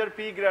implies that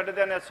P greater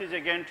than S is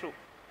again true,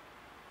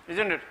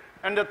 isn't it?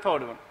 And the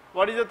third one.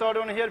 What is the third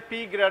one here?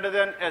 P greater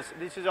than S.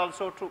 This is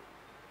also true.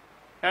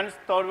 Hence,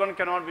 third one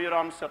cannot be your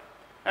answer.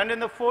 And in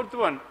the fourth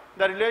one,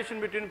 the relation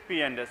between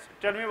P and S.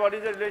 Tell me what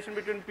is the relation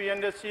between P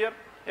and S here?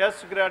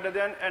 S greater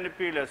than and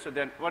P lesser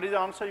than. What is the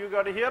answer you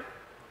got here?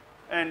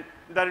 And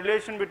the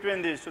relation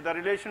between these two. The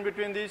relation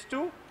between these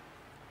two,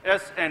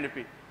 S and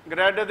P.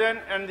 Greater than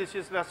and this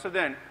is lesser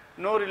than.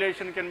 No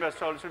relation can be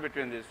established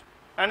between these.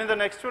 And in the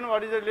next one,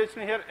 what is the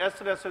relation here?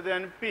 S lesser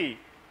than P.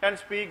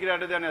 Hence, P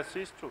greater than S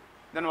is true.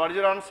 Then what is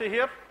your answer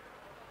here?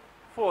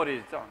 4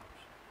 is the answer.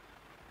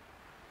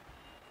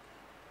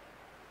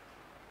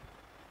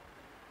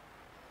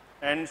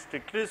 And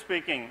strictly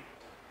speaking,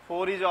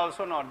 4 is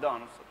also not the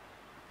answer.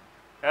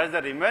 As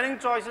the remaining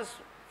choices,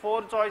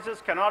 4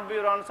 choices cannot be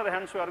your answer,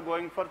 hence you are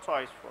going for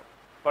choice 4.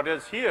 But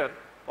as here,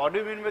 what do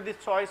you mean by this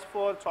choice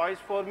 4? Choice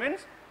 4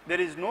 means there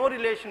is no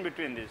relation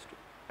between these two.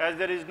 As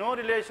there is no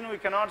relation, we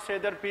cannot say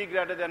that P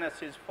greater than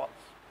S is false.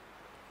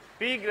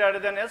 P greater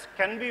than S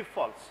can be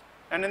false.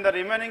 And in the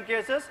remaining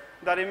cases,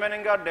 the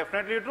remaining are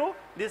definitely true.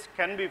 This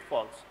can be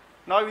false.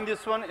 Now in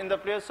this one, in the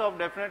place of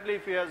definitely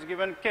if he has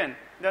given can,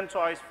 then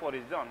choice 4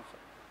 is the answer.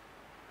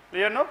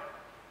 Clear now?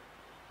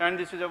 And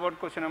this is about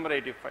question number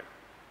 85.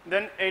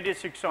 Then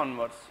 86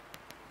 onwards.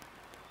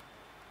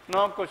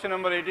 Now question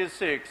number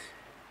 86.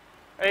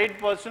 8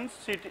 persons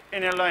sit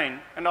in a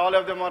line and all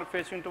of them are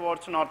facing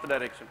towards north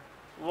direction.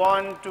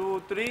 1,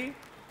 2, 3,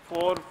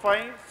 4,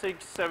 5,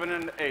 6, 7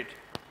 and 8.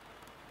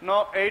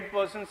 Now 8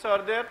 persons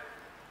are there.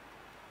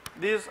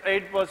 These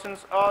 8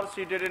 persons are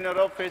seated in a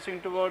row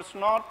facing towards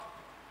north,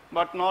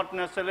 but not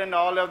necessarily, and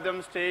all of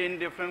them stay in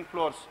different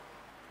floors.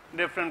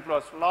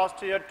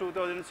 Last year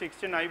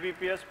 2016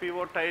 IBPS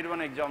PO Tier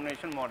 1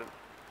 examination model.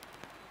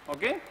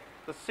 Okay?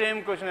 The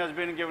same question has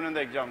been given in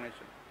the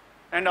examination.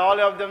 And all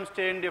of them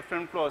stay in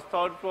different floors.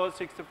 3rd floor,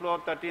 6th floor,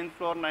 13th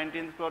floor,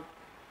 19th floor,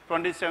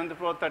 27th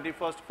floor,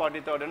 31st,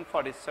 43rd and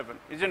 47.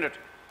 Isn't it?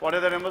 What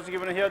are the numbers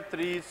given here?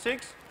 3,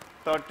 6,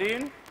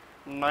 13,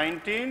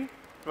 19,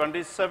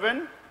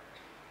 27,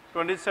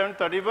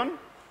 31,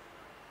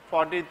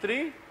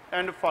 43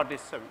 and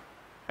 47.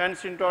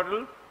 Hence in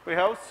total we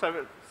have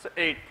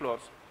 8 floors.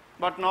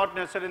 But not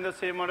necessarily in the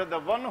same order. The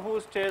one who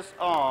stays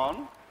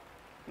on,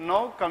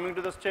 now coming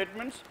to the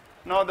statements,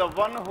 now the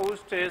one who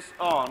stays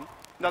on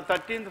the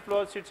 13th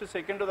floor sits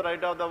second to the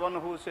right of the one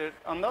who sits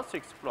on the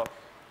 6th floor.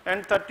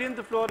 And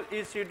 13th floor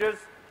is seated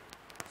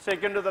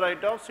second to the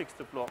right of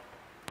 6th floor.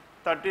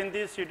 13th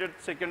is seated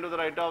second to the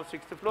right of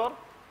 6th floor.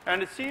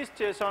 And C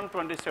stays on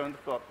 27th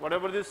floor.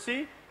 Whatever this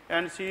C,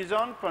 and C is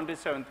on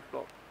 27th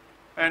floor.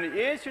 And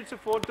A sits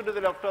fourth to the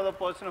left of the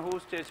person who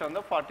stays on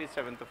the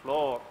 47th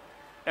floor.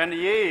 And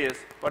A is,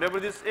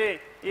 whatever this A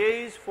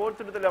is fourth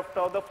to the left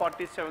of the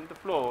 47th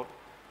floor.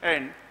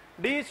 And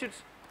A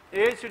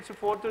sits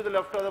fourth to the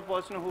left of the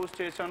person who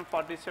stays on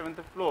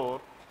 47th floor.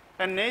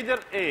 And neither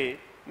A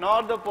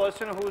nor the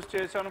person who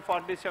stays on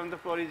 47th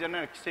floor is an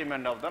extreme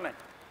end of the line.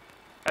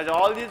 As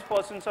all these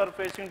persons are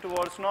facing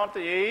towards north,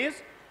 A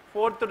is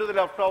fourth to the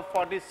left of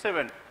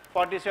 47.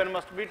 47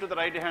 must be to the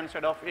right hand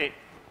side of A.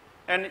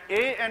 And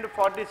A and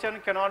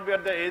 47 cannot be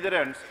at the either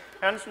ends.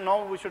 Hence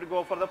now we should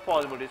go for the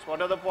possibilities.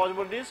 What are the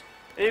possibilities?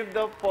 If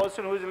the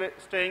person who is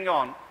staying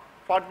on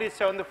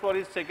 47th floor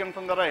is second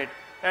from the right,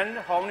 and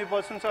how many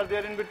persons are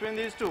there in between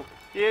these two?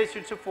 A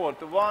sits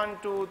fourth. 1,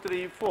 2,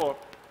 3, 4.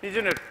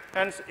 Isn't it?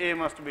 Hence A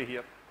must be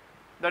here.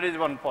 That is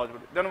one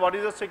possibility. Then what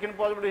is the second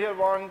possibility here?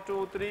 1,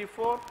 2, 3,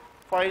 4,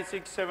 5,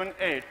 6, 7,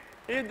 8.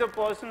 If the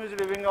person who is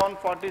living on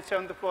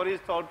 47th floor is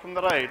third from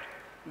the right,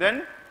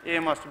 then A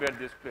must be at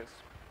this place.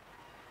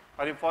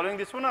 Are you following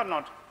this one or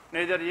not?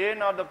 Neither A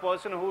nor the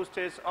person who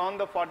stays on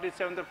the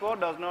 47th floor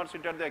does not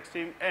sit at the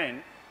extreme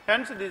end.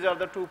 Hence these are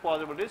the two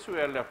possibilities we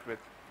are left with.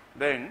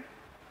 Then,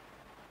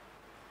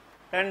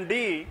 and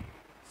D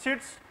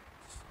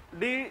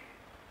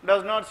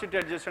does not sit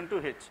adjacent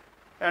to H.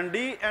 And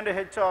D and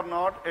H are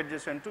not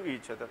adjacent to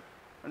each other.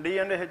 D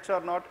and H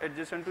are not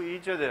adjacent to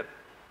each other.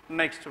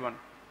 Next one.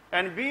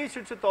 And B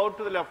sits third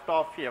to the left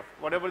of F.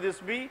 Whatever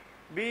this B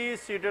is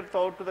seated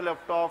third to the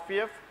left of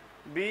F.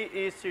 B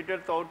is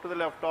seated third to the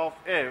left of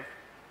F.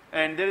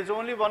 And there is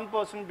only one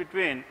person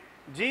between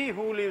G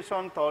who lives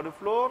on third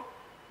floor.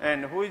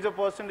 And who is the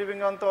person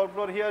living on third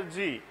floor here?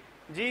 G.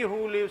 G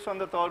who lives on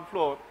the third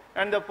floor.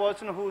 And the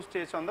person who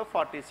stays on the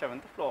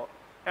 47th floor.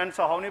 And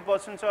so how many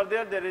persons are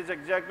there? There is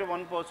exactly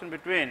one person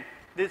between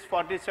this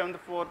 47th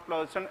floor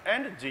person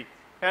and G.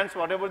 Hence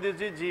whatever this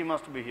G, G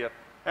must be here.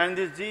 And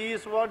this G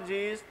is what? G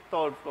is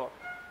third floor.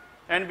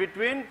 And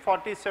between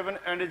 47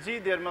 and G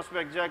there must be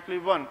exactly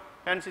one.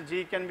 Hence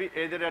G can be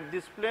either at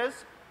this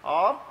place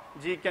or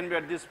G can be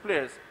at this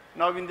place.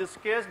 Now in this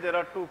case there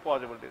are two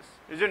possibilities,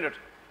 isn't it?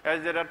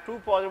 As there are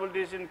two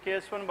possibilities in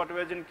case 1, but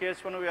whereas in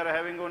case 1 we are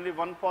having only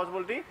one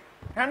possibility.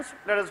 Hence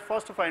let us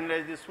first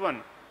finalize this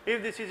one.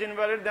 If this is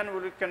invalid, then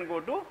we can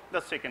go to the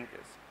second case.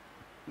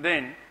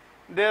 Then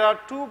there are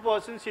two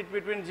persons sit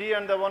between G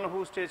and the one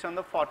who stays on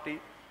the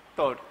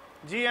 43rd.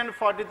 G and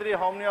 43,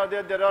 how many are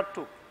there? There are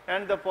two.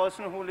 And the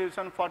person who lives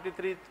on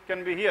 43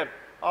 can be here,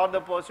 or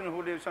the person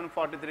who lives on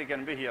 43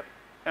 can be here.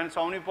 And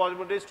so how many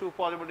possibilities? Two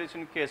possibilities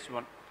in case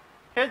 1.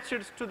 H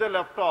sits to the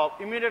left of,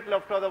 immediate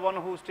left of the one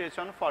who stays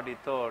on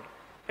 43rd.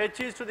 H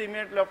is to the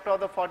immediate left of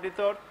the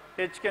 43rd.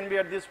 H can be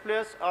at this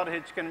place or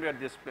H can be at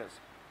this place.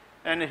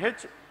 And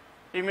H,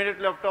 immediate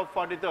left of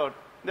 43rd,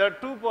 there are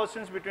two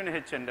persons between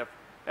H and F.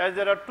 As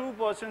there are two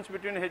persons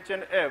between H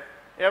and F,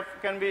 F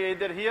can be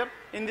either here,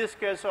 in this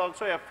case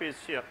also F is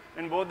here.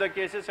 In both the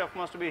cases F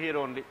must be here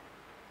only.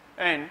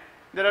 And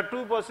there are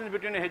two persons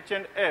between H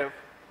and F,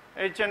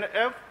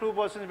 two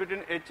persons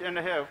between H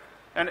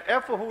and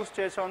F who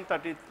stays on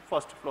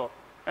 31st floor.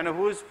 And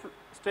who is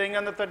staying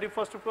on the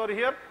 31st floor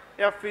here?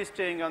 F is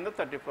staying on the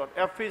 30th floor.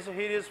 F is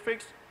here is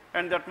fixed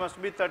and that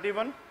must be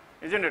 31,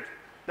 isn't it?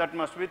 That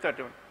must be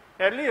 31.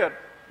 Earlier,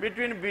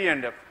 between B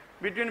and F.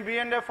 Between B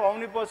and F, how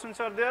many persons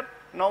are there?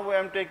 Now I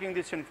am taking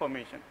this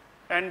information.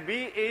 And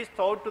B is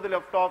third to the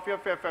left of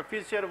F. If F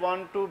is here,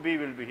 1, 2, B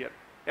will be here.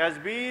 As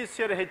B is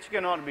here, H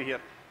cannot be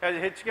here. As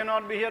H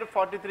cannot be here,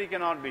 43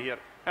 cannot be here.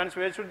 And so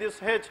where should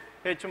this H?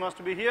 H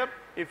must be here.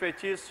 If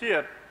H is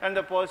here, and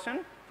the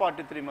person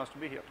 43 must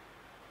be here.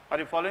 Are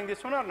you following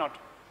this one or not?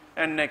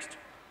 And next,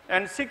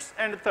 and 6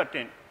 and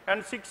 13.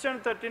 And 6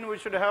 and 13, we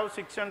should have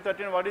 6 and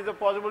 13. What is the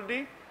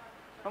possibility?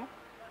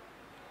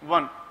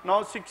 1.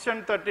 Now 6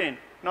 and 13.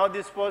 Now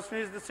this person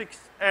is the 6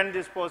 and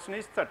this person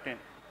is 13.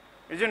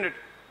 Isn't it?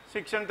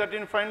 6 and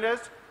 13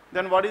 finalized.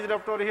 Then what is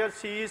left over here?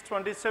 C is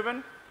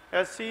 27.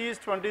 As C is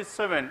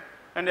 27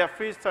 and F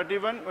is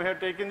 31, we have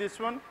taken this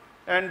one.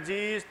 And G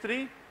is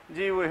 3.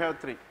 G we have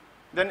 3.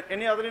 Then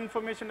any other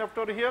information left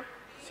over here?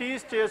 C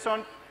stays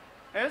on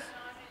S.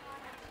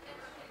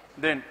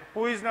 Then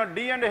who is not?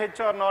 D and H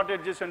are not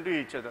adjacent to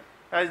each other.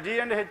 As D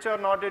and H are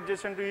not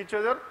adjacent to each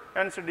other,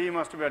 hence D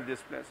must be at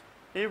this place.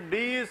 If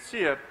D is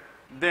here,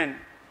 then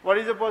what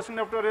is the person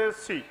left over here?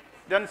 C.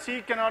 Then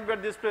C cannot be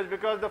at this place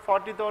because the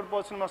 43rd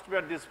person must be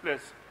at this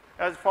place.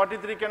 As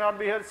 43 cannot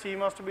be here, C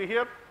must be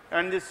here,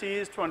 and this C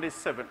is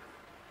 27.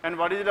 And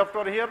what is left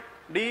over here?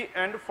 D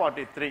and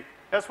 43.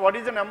 Yes, what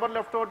is the number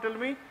left over? Tell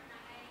me.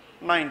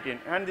 19.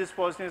 And this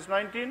person is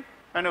 19.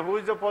 And who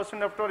is the person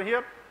left over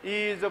here?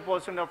 E is the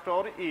person left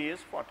over. E is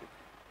 43.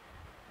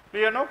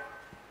 Clear now?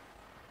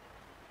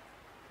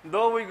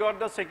 Though we got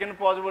the second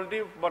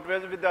possibility, but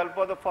with the help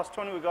of the first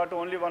one, we got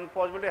only one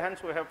possibility,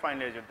 hence we have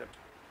finalized that.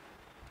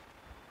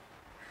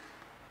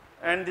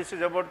 And this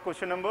is about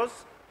question numbers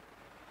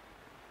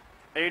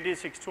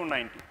 86 to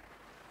 90.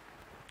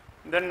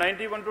 Then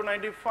 91 to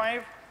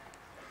 95.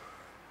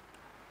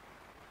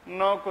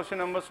 Now question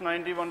numbers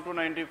 91 to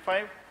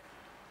 95.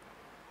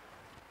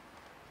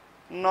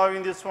 Now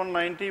in this one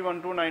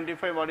 91 to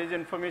 95, what is the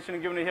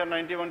information given here?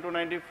 91 to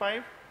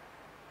 95.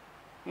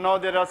 Now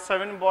there are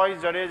 7 boys,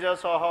 Jadeja,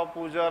 Saha,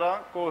 Pujara,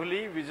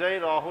 Kohli, Vijay,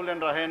 Rahul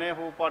and Rahane,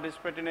 who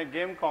participate in a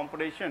game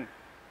competition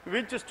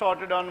which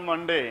started on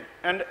Monday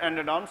and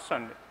ended on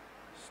Sunday.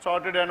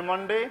 Started on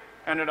Monday,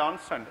 ended on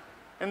Sunday.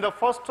 In the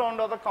first round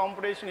of the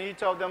competition,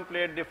 each of them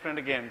played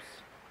different games.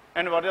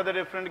 And what are the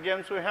different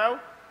games we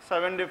have?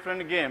 7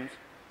 different games.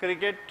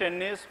 Cricket,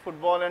 tennis,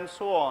 football and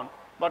so on,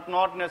 but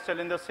not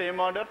necessarily in the same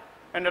order.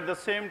 And at the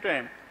same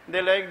time,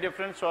 they like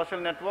different social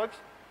networks.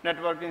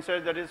 Networking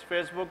sites, that is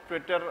Facebook,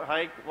 Twitter,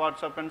 Hike,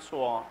 WhatsApp and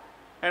so on,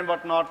 and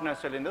but not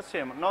necessarily in the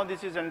same. Now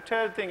this is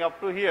entire thing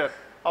up to here.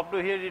 Up to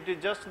here it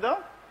is just the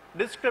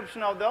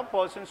description of the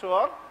persons who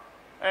are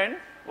and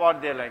what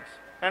they likes.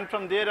 And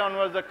from there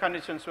onwards the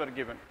conditions were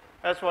given.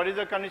 As what is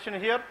the condition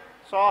here?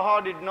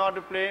 Saha did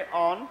not play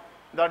on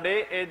the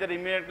day either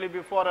immediately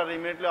before or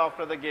immediately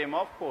after the game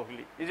of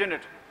Kohli. Isn't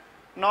it?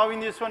 Now in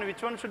this one,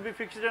 which one should be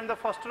fixed in the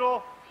first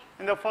row?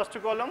 In the first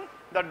column,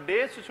 the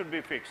days should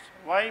be fixed.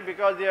 Why?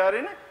 Because they are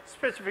in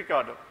specific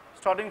order.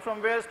 Starting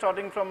from where?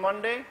 Starting from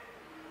Monday,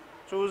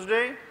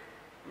 Tuesday,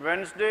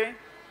 Wednesday,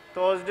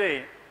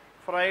 Thursday,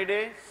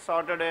 Friday,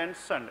 Saturday and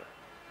Sunday.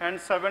 And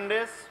 7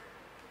 days.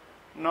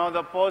 Now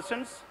the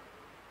persons.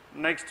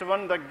 Next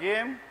one, the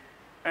game.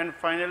 And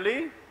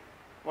finally,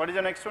 what is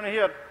the next one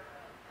here?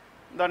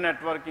 The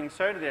networking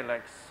side they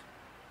likes.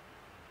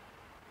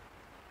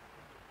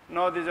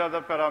 Now these are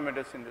the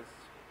parameters in this.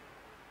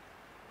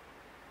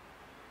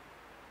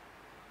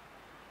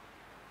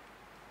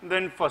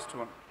 Then first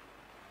one.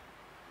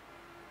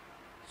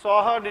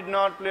 Saha did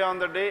not play on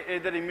the day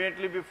either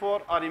immediately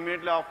before or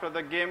immediately after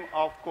the game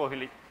of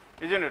Kohli.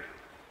 Isn't it?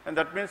 And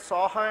that means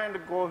Saha and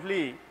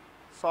Kohli.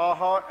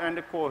 Saha and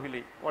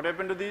Kohli. What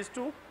happened to these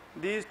two?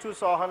 These two,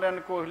 Saha and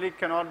Kohli,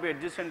 cannot be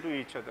adjacent to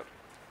each other.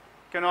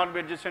 Cannot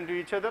be adjacent to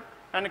each other.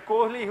 And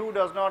Kohli, who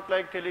does not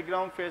like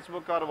Telegram,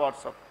 Facebook or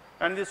WhatsApp.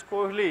 And this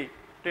Kohli,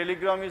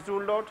 Telegram is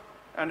ruled out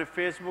and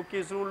Facebook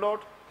is ruled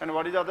out. And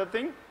what is the other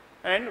thing?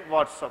 And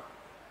WhatsApp.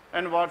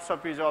 And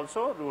WhatsApp is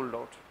also ruled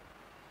out.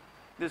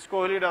 This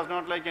Kohli does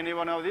not like any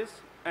one of these.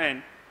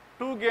 And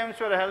 2 games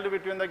were held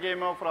between the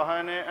game of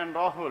Rahane and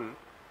Rahul.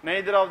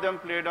 Neither of them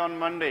played on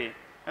Monday.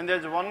 And there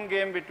is 1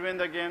 game between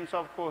the games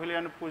of Kohli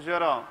and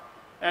Pujara.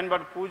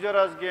 But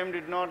Pujara's game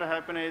did not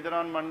happen either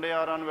on Monday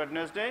or on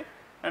Wednesday.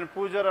 And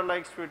Pujara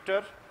likes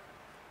Twitter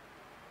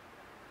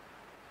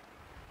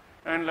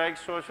and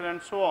likes social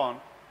and so on.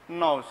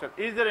 No, sir.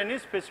 Is there any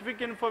specific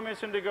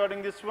information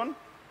regarding this one?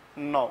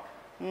 No.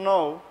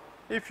 No.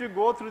 If you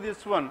go through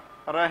this one,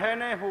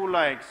 Rahane who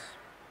likes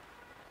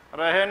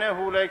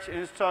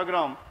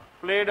Instagram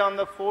played on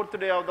the 4th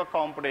day of the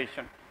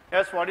competition.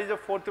 Yes, what is the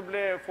 4th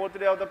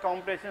day of the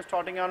competition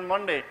starting on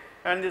Monday?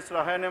 And this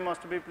Rahane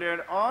must be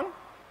played on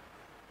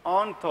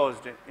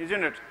Thursday,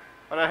 isn't it?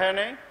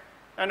 Rahane,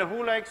 and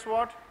who likes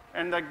what?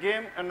 And the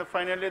game, and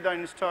finally the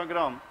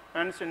Instagram.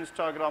 Hence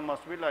Instagram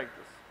must be like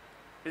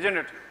this, isn't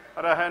it?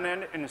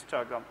 Rahane and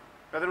Instagram.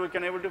 Whether we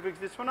can able to fix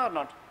this one or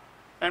not.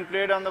 And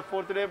played on the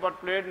 4th day, but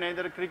played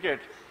neither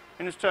cricket.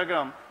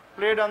 Instagram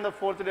played on the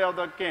 4th day of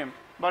the game,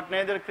 but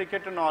neither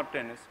cricket nor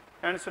tennis.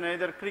 Hence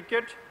neither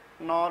cricket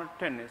nor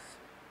tennis.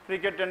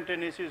 Cricket and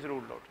tennis is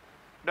ruled out.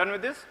 Done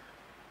with this?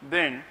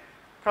 Then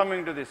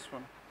coming to this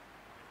one.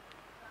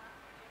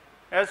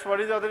 As what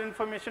is the other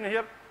information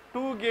here?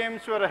 2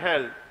 games were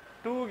held.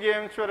 2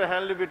 games were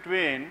held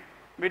between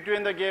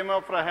the game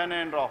of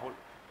Rahane and Rahul.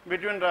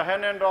 Between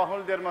Rahane and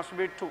Rahul there must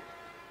be 2.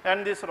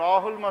 And this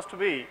Rahul must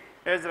be,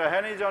 as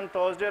Rahane is on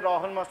Thursday,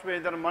 Rahul must be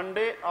either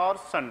Monday or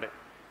Sunday.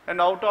 and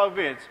out of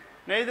which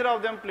neither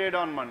of them played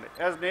on Monday.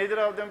 As neither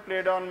of them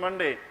played on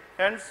Monday,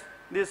 hence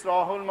this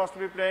Rahul must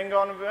be playing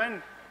on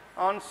when?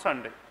 On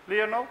Sunday.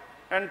 Clear now?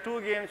 And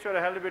 2 games were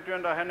held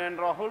between Rahane and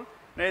Rahul.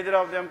 Neither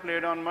of them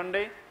played on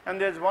Monday.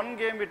 And there is 1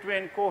 game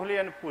between Kohli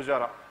and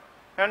Pujara.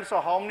 And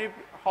so how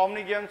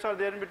many games are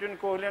there between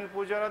Kohli and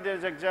Pujara? There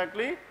is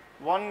exactly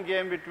 1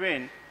 game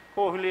between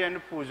Kohli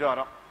and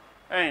Pujara.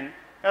 And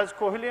as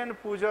Kohli and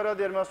Pujara,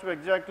 there must be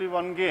exactly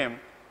 1 game.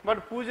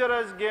 But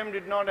Pujara's game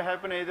did not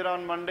happen either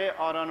on Monday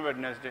or on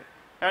Wednesday.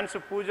 And so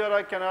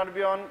Pujara cannot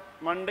be on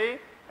Monday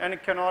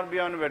and cannot be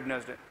on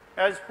Wednesday.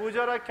 As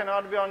Pujara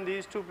cannot be on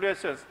these 2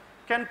 places,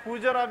 can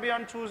Pujara be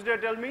on Tuesday?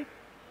 Tell me.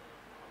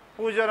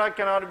 Pujara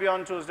cannot be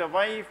on Tuesday.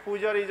 Why? If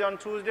Pujara is on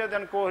Tuesday,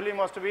 then Kohli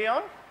must be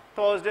on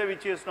Thursday,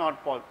 which is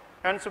not possible.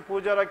 Hence,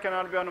 Pujara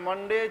cannot be on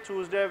Monday,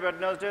 Tuesday,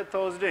 Wednesday,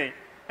 Thursday.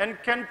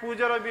 And can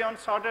Pujara be on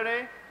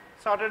Saturday?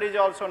 Saturday is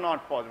also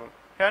not possible.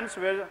 Hence,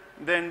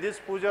 then this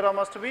Pujara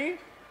must be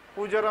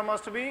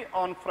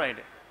on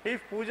Friday.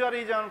 If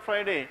Pujara is on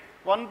Friday,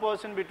 1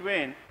 person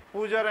between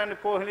Pujara and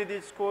Kohli,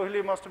 this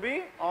Kohli must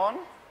be on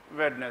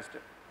Wednesday.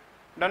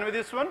 Done with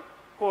this one?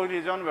 Kohli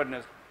is on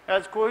Wednesday.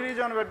 As Kohli is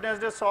on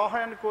Wednesday,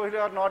 Saha and Kohli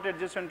are not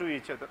adjacent to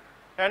each other.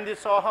 And the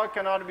Saha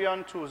cannot be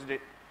on Tuesday,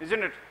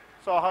 isn't it?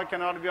 Saha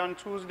cannot be on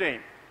Tuesday.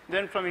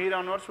 Then from here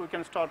onwards, we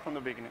can start from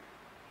the beginning.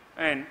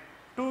 And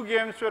 2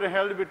 games were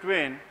held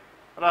between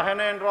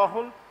Rahane and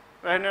Rahul.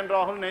 Rahane and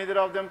Rahul, neither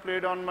of them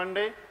played on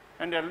Monday.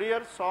 And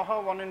earlier,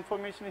 Saha, one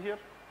information here.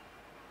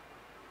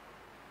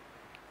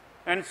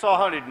 And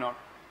Saha did not.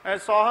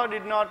 As Saha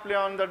did not play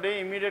on the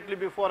day immediately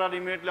before or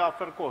immediately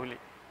after Kohli.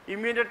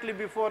 Immediately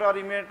before or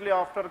immediately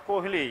after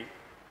Kohli,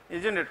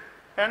 isn't it?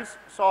 Hence,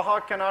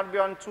 Saha cannot be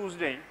on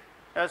Tuesday.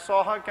 As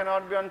Saha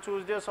cannot be on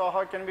Tuesday,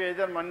 Saha can be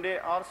either Monday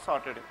or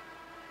Saturday.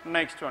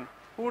 Next one.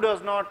 Who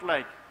does not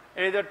like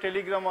either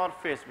Telegram or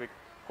Facebook?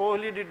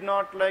 Kohli did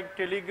not like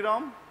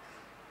Telegram,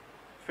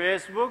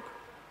 Facebook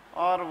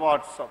or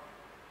WhatsApp.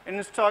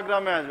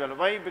 Instagram as well.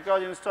 Why?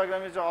 Because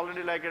Instagram is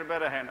already liked by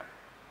Rahane.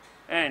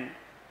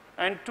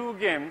 And 2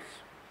 games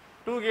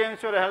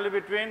were held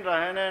between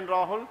Rahane and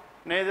Rahul.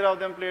 Neither of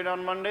them played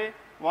on Monday.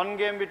 1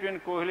 game between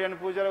Kohli and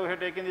Pujara. We have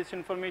taken this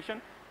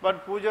information.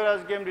 But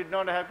Pujara's game did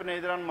not happen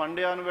either on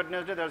Monday or on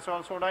Wednesday. That's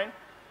also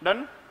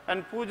done.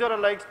 And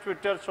Pujara likes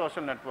Twitter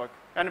social network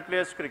and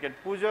plays cricket.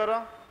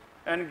 Pujara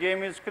and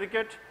game is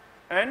cricket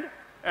and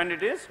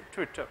it is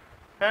Twitter.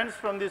 Hence,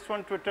 from this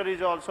one, Twitter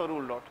is also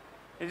ruled out,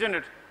 isn't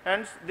it?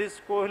 Hence, this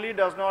Kohli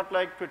does not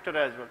like Twitter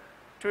as well.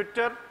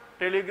 Twitter,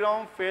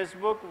 Telegram,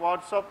 Facebook,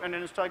 WhatsApp and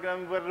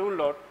Instagram were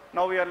ruled out.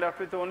 Now we are left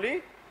with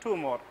only 2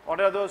 more.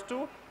 What are those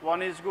 2?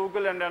 One is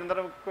Google and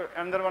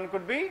another one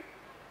could be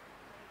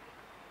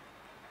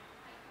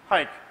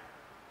Hike.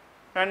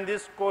 And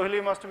this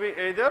Kohli must be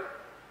either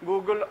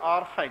Google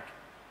or Hike.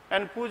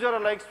 And Pujara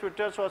likes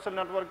Twitter social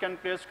network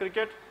and plays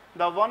cricket.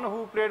 The one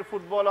who played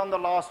football on the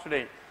last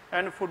day,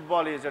 and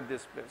football is at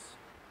this place,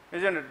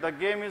 isn't it? The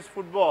game is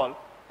football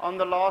on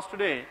the last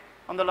day.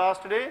 On the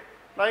last day,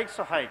 likes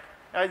Hike.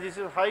 As this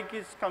is Hike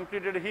is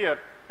completed here,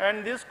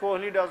 and this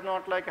Kohli does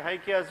not like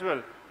Hike as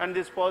well, and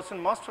this person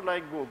must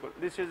like Google.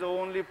 This is the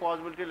only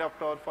possibility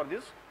left over for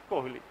this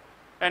Kohli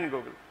and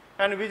Google.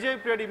 And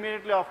Vijay played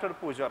immediately after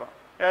Pujara.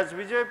 As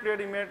Vijay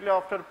played immediately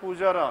after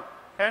Pujara,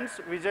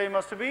 hence Vijay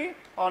must be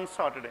on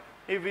Saturday.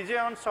 If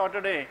Vijay on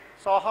Saturday,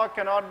 Saha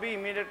cannot be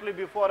immediately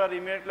before or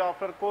immediately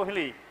after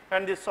Kohli,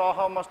 and this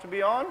Saha must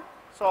be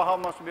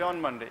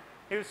on Monday.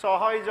 If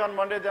Saha is on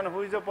Monday, then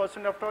who is the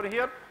person left over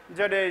here?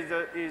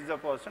 Jadeja is the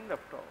person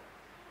left over.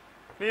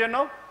 Clear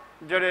now?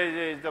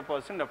 Jadeja is the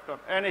person left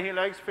over. And he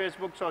likes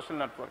Facebook social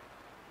network.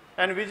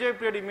 And Vijay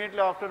played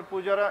immediately after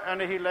Pujara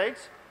and he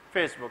likes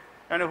Facebook.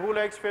 And who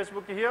likes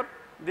Facebook here?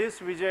 This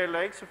Vijay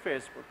likes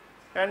Facebook.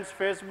 Hence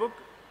Facebook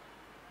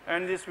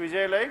and this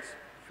Vijay likes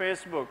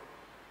Facebook.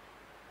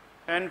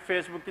 And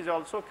Facebook is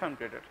also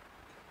completed.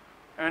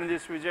 And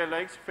this Vijay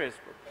likes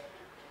Facebook.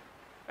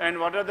 And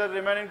what are the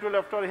remaining 2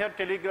 left over here?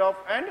 Telegraph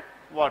and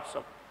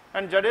WhatsApp.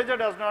 And Jadeja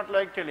does not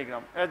like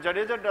Telegram. As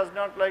Jadeja does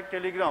not like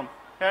Telegram,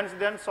 hence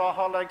then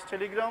Saha likes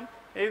Telegram.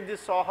 If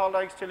this Saha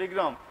likes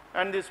Telegram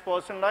and this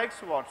person likes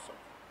WhatsApp.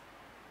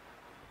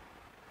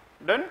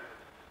 Done?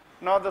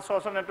 Now the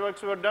social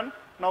networks were done.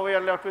 Now we are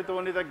left with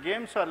only the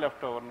games are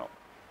left over now.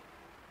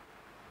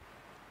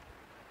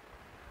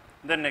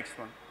 The next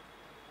one.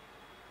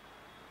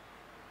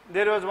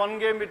 There was 1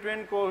 game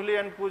between Kohli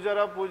and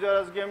Pujara.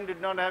 Pujara's game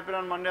did not happen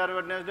on Monday or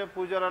Wednesday.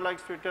 Pujara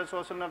likes Twitter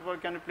social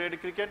network and played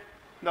cricket.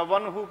 The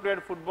one who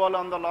played football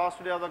on the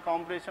last day of the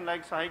competition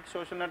likes Hike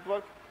social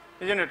network,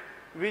 isn't it?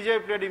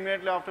 Vijay played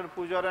immediately after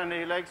Pujara and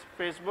he likes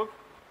Facebook.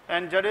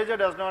 And Jadeja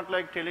does not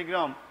like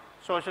Telegram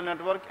social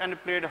network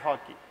and played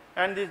hockey.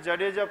 And this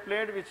Jadeja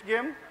played which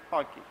game?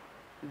 Hockey.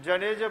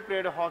 Jadeja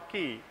played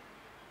hockey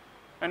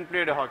and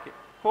played hockey.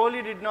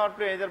 Kohli did not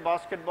play either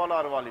basketball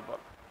or volleyball.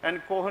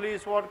 And Kohli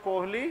is what?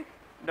 Kohli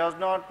does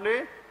not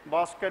play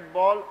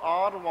basketball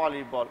or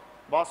volleyball.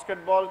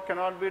 Basketball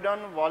cannot be done,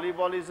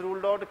 volleyball is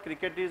ruled out,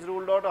 cricket is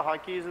ruled out,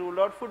 hockey is ruled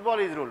out, football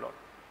is ruled out.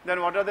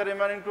 Then what are the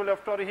remaining two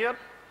left over here?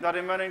 The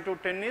remaining two,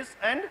 tennis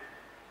and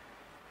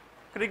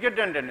cricket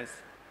and tennis,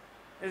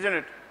 isn't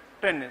it?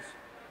 Tennis.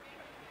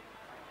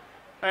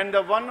 And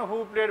the one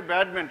who played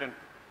badminton.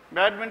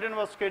 Badminton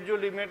was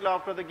scheduled immediately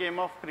after the game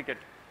of cricket.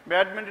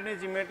 Badminton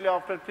is immediately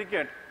after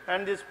cricket,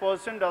 and this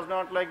person does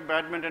not like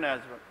badminton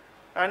as well.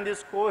 And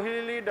this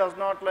Kohli does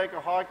not like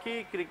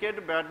hockey,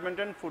 cricket,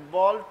 badminton,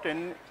 football,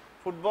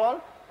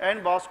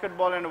 and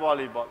basketball and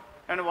volleyball.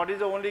 And what is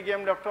the only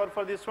game left over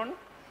for this one?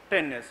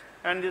 Tennis.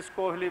 And this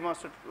Kohli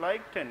must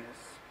like tennis.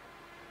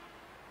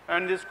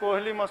 And this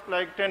Kohli must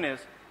like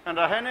tennis. And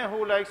Rahane,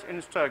 who likes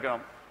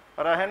Instagram.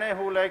 Rahane,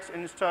 who likes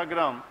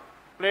Instagram,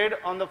 played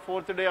on the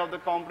fourth day of the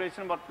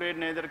competition but played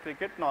neither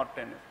cricket nor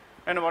tennis.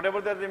 And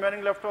whatever the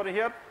remaining left over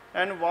here,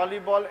 and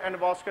volleyball and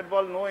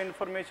basketball, no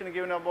information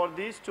given about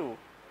these two.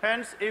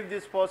 Hence, if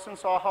this person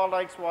Saha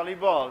likes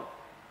volleyball,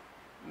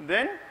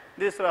 then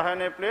this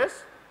Rahane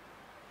plays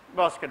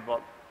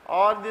basketball.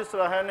 Or this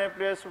Rahane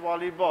plays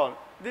volleyball,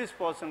 this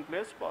person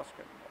plays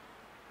basketball.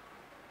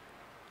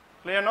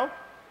 Clear now?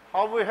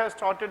 How we have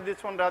started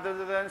this one rather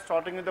than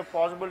starting with the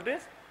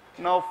possibilities?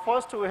 Now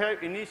first we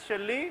have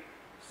initially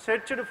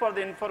searched for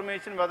the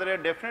information whether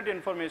a definite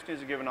information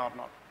is given or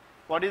not.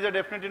 What is the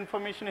definite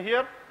information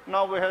here?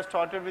 Now we have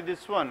started with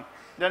this one.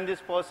 Then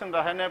this person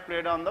Rahane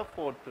played on the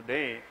fourth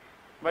day.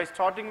 By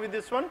starting with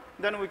this one,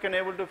 then we can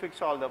able to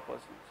fix all the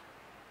persons.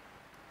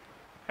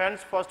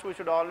 Hence, first we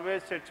should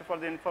always search for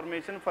the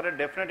information for a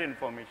definite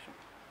information.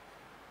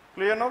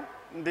 Clear now?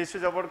 This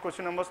is about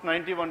question numbers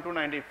 91 to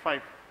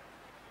 95.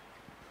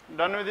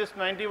 Done with this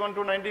 91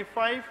 to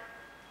 95,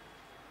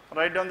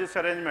 write down this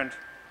arrangement.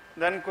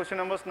 Then question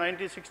numbers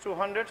 96 to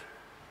 100.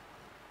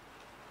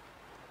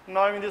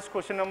 Now in this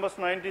question numbers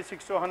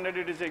 96 to 100,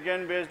 it is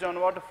again based on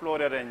what?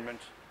 Floor arrangement.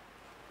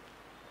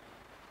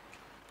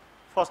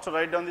 First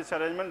write down this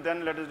arrangement,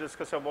 then let us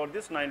discuss about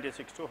this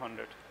 96 to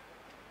 100.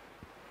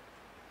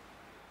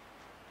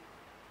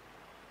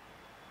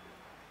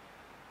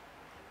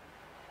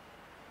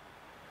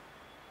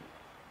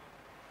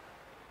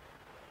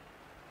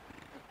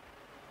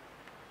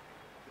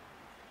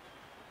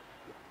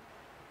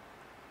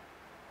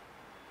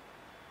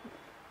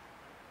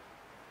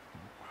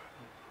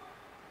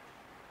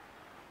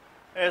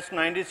 As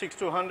 96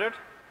 to 100,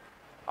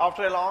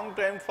 after a long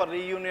time for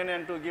reunion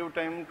and to give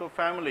time to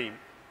family,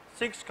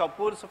 6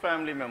 Kapoor's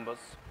family members,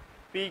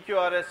 P, Q,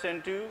 R, S,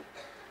 and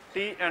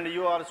T and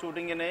U are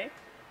shooting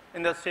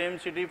in the same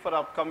city for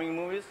upcoming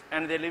movies,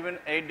 and they live in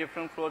 8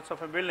 different floors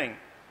of a building,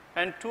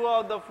 and 2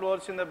 of the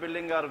floors in the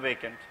building are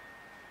vacant.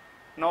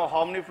 Now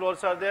how many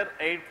floors are there?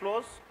 8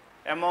 floors.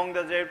 Among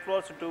the 8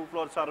 floors, 2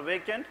 floors are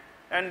vacant,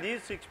 and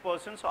these 6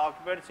 persons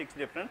occupied 6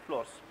 different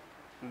floors.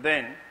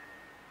 Then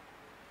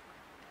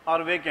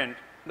are vacant.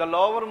 The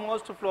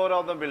lowermost floor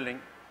of the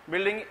building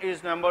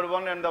is number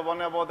 1, and the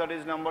one above that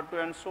is number 2,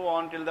 and so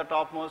on till the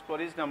topmost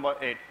floor is number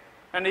 8.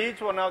 And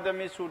each one of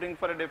them is shooting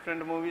for a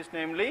different movies,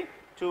 namely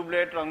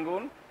Tubelate,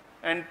 Rangoon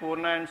and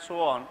Purna, and so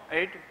on,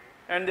 8.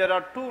 And there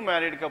are 2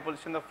 married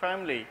couples in the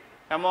family.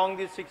 Among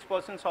these 6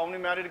 persons, how many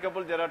married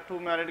couples? There are 2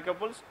 married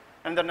couples,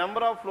 and the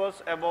number of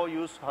floors above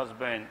use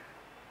husband.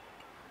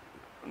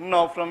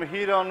 Now from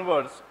here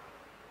onwards,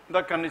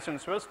 the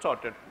conditions were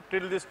started.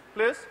 Till this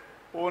place,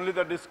 only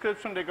the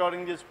description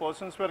regarding these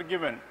persons were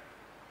given.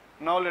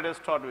 Now let us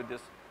start with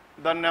this.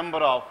 The number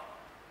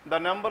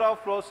of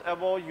floors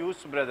above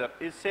U's brother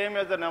is same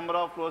as the number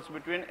of floors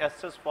between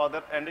S's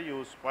father and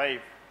U's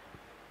wife.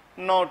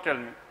 Now tell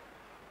me,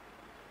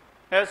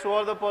 as who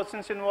are the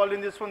persons involved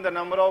in this one? The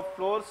number of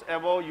floors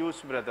above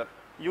U's brother.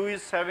 U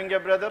is having a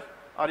brother.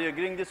 Are you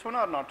agreeing this one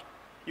or not?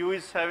 U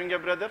is having a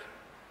brother,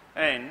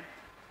 and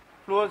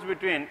floors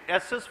between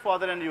S's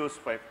father and U's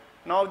wife.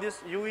 Now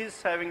this U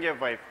is having a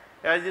wife.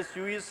 As this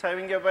U is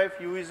having a wife,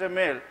 U is a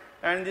male,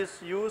 and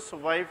this U's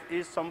wife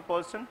is some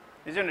person,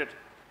 isn't it?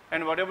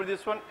 And whatever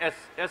this one, S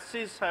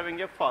is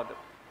having a father,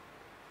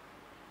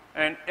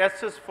 and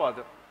S's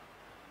father.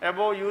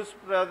 Above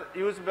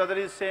U's brother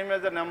is same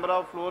as the number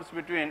of floors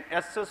between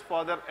S's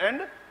father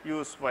and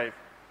U's wife,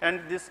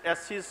 and this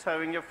S is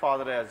having a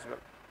father as well,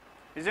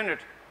 isn't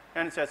it?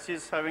 And S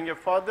is having a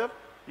father,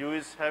 U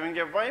is having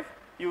a wife,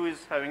 U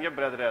is having a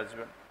brother as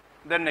well.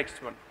 The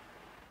next one.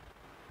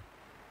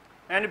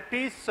 And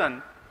P's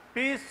son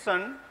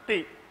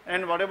T,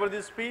 and whatever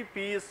this P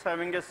is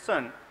having a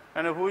son,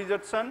 and who is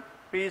that son?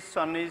 P's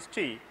son is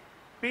T.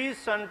 P's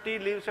son T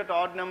lives at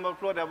odd number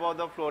floor above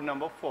the floor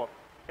number 4.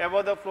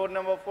 Above the floor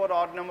number 4,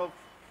 odd number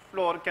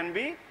floor can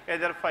be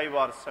either 5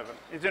 or 7,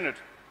 isn't it?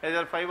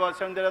 Either 5 or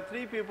 7. There are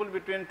 3 people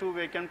between 2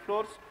 vacant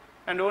floors,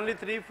 and only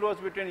 3 floors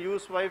between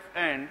U's wife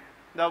and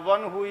the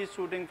one who is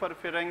shooting for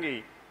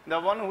Firangi. The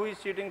one who is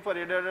shooting for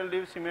Idadal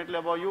lives immediately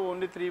above you,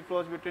 only 3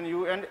 floors between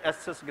you and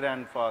S's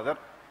grandfather.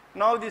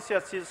 Now this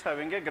S is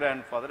having a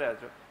grandfather as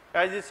well.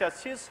 As this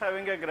S is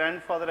having a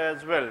grandfather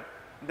as well,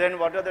 then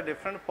what are the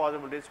different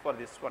possibilities for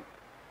this one?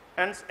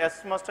 Hence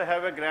S must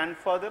have a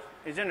grandfather,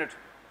 isn't it?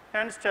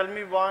 Hence tell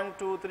me 1,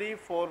 2, 3,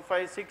 4,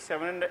 5, 6,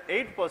 7 and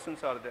 8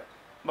 persons are there.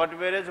 But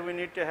whereas we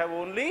need to have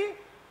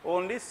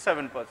only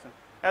 7 persons.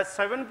 as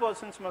 7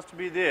 persons must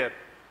be there,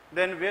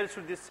 then where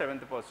should this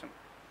 7th person?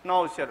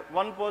 Now sir,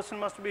 one person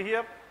must be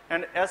here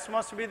and S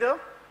must be there.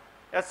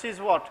 S is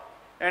what?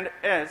 And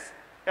S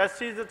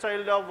is the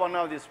child of one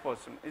of this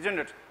person, isn't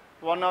it?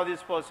 One of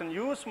this person.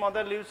 U's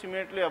mother lives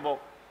immediately above.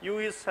 U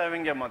is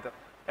having a mother.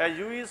 As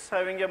U is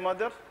having a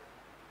mother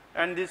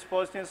and this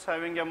person is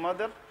having a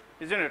mother,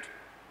 isn't it?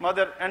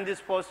 Mother, and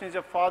this person is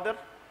a father,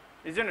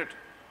 isn't it?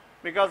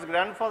 Because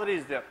grandfather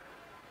is there.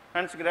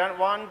 Hence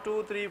 1,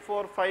 2, 3,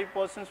 4, 5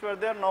 persons were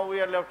there. Now we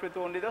are left with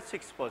only the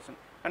 6th person.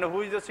 And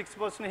who is the 6th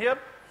person here?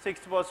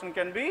 6th person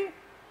can be,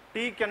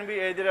 T can be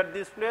either at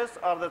this place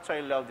or the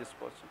child of this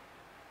person,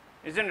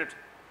 isn't it?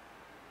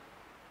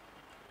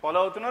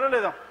 Follow avutunnara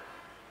leda?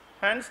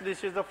 Hence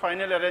this is the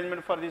final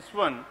arrangement for this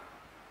one,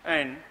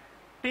 and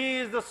T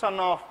is the son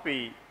of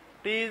P.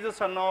 T is the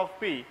son of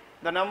P.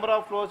 The number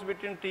of floors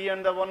between T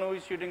and the one who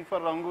is shooting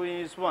for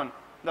Rangoon is 1.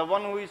 The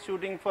one who is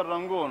shooting for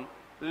Rangoon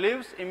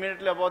lives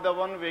immediately above the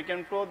one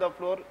vacant floor. The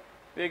floor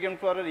vacant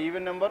floor is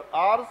even number.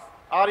 R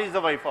is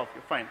the wife of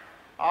U. Fine.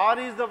 R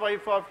is the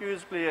wife of U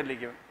is clearly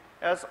given.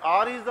 As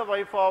R is the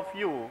wife of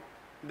U,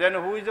 then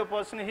who is the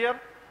person here?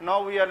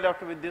 Now we are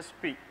left with this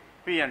P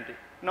and T.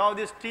 Now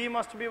this T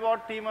must be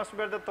what? T must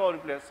be at the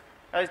 3rd place.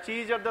 As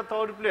T is at the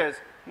 3rd place,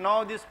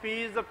 now this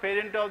P is the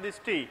parent of this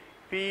T.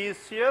 P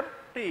is here,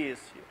 T is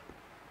here.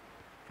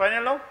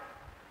 Final now?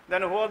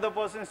 Then who are the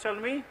persons, tell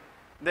me?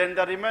 Then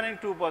the remaining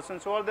 2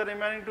 persons. Who are the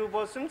remaining 2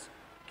 persons?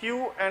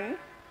 Q and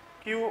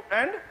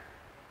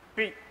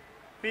P.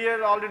 P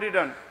are already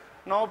done.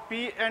 Now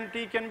P and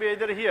T can be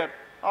either here,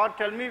 or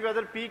tell me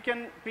whether P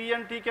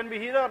and T can be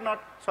here or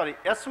not. Sorry,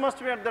 S must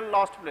be at the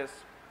last place.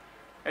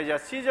 As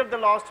S is at the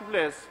last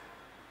place,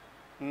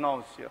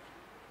 now here.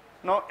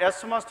 Now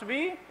S must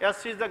be,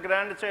 S is the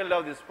grandchild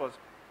of this person.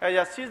 As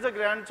S is the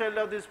grandchild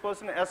of this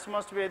person, S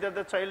must be either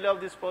the child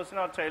of this person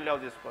or child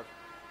of this person.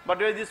 But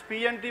where this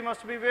P and T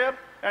must be where?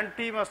 And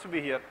T must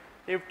be here.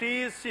 If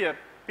T is here,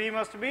 P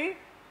must be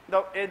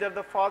either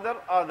the father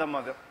or the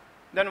mother.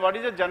 Then what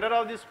is the gender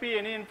of this P?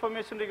 Any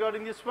information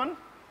regarding this one?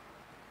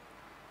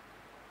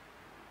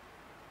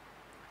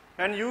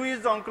 And U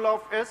is the uncle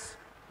of S.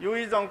 U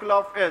is the uncle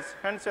of S.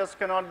 Hence S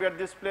cannot be at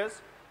this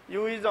place.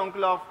 U is the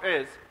uncle of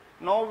S.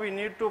 Now we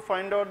need to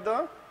find out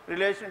the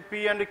relation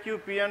P and Q.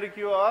 P and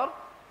Q are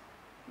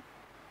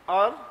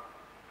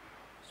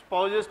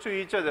spouses to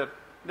each other.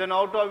 Then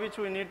out of which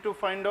we need to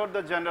find out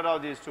the gender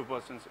of these 2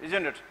 persons,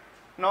 isn't it?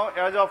 Now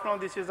as of now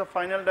this is the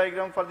final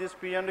diagram for this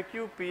P and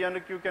Q. P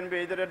and Q can be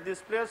either at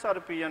this place or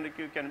P and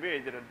Q can be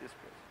either at this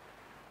place.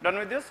 Done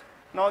with this?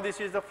 Now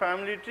this is the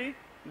family tree.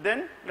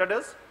 Then let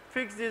us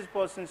fix these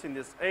persons in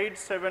this. 8,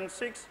 7,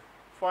 6,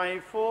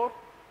 5, 4,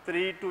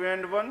 3, 2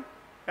 and 1.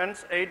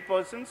 Hence 8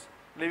 persons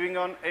living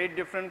on 8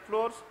 different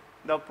floors.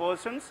 The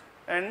persons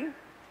and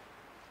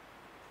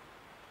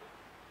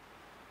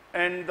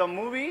the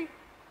movie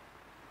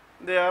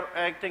they are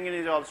acting in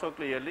is also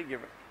clearly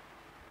given.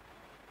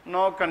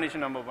 Now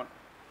condition number 1.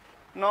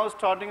 Now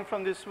starting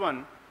from this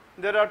one,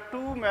 there are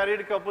 2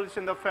 married couples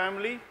in the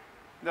family.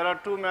 There are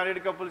 2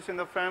 married couples in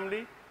the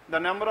family. The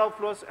number of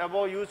floors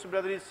above U's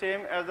brother is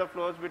same as the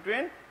floors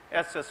between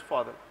S's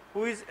father.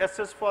 Who is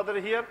S's father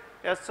here?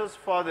 S's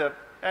father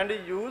and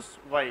U's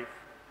wife.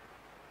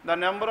 The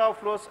number of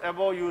floors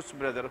above U's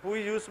brother. Who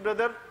is U's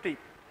brother? T.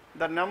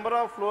 The number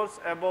of floors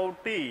above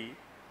T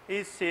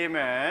is same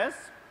as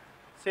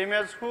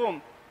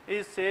whom?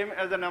 Is same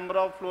as the number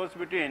of floors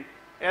between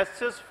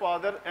S's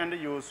father and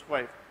U's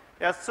wife.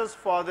 S's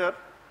father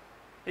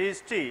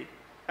is T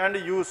and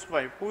U's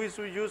wife. Who is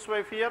U's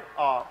wife here?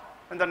 R.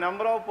 And the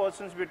number of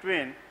persons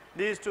between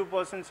these 2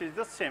 persons is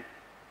the same.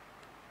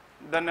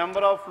 The number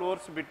of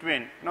floors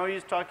between. Now he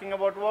is talking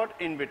about what?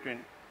 In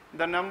between.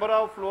 The number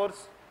of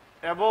floors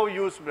above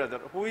U's brother.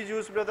 Who is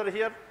U's brother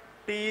here?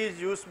 T is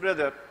U's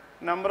brother.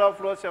 Number of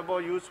floors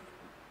above U's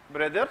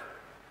brother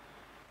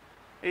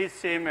is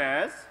same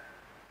as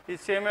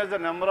the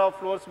number of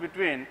floors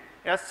between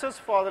S's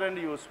father and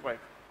U's wife.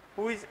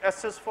 Who is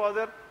S's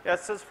father?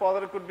 S's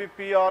father could be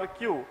P or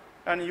Q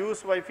and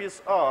U's wife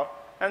is R,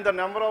 and the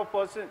number of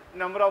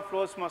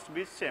floors must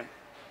be same.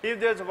 If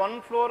there is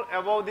 1 floor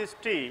above this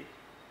T,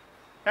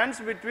 hence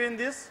between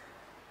this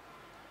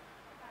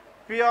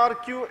P, R,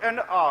 Q and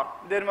R,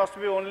 there must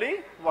be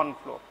only 1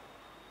 floor.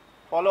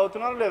 Follow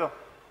avutunnaru ledo?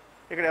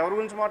 Ikkada evaru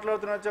gurinchi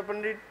maatladutunnaru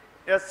cheppandi?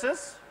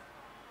 S's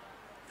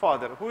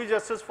father. Who is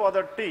S's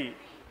father? T.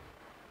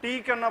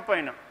 T kanna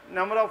paina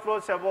number of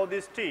floors above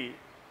this T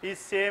is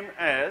same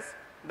as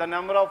the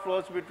number of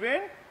floors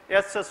between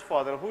S's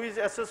father. Who is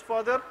S's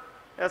father?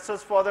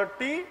 S's father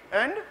T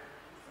and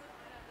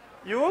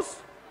U's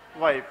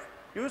wife.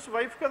 U's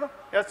wife kada?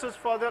 S's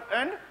father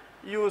and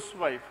U's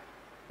wife.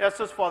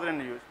 S's father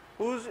and U's.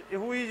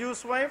 Who is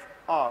U's wife?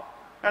 R.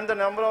 And the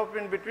number of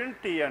in between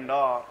T and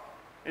R,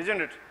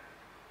 isn't it?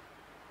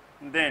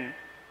 Then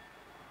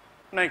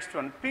next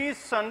one, P's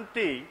son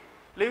T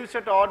lives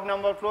at odd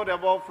number floor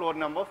above floor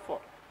number 4.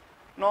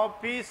 Now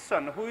P's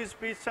son, who is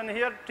P's son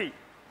here? T.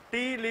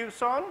 T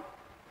lives on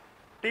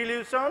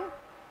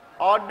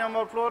odd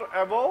number floor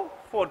above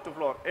 4th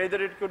floor.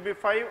 Either it could be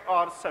 5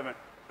 or 7.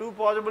 two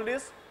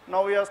possibilities.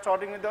 Now we are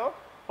starting with the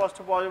first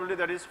possibility,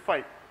 that is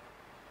 5.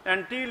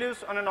 And T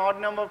lives on an odd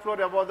number floor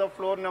above the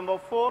floor number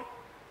 4,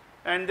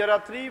 and there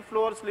are 3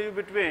 floors live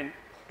between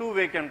 2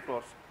 vacant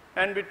floors.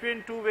 And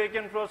between 2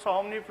 vacant floors,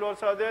 how many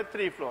floors are there?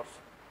 3 floors.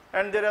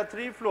 And there are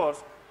 3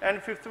 floors,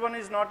 and 5th one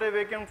is not a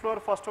vacant floor,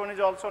 first one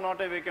is also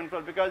not a vacant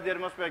floor, because there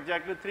must be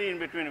exactly 3 in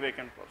between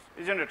vacant floors,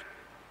 isn't it?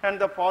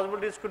 And the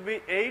possibilities could be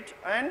 8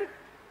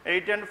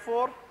 and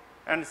 4,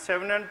 and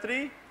 7 and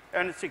 3,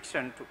 and 6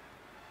 and 2.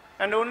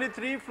 And only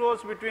 3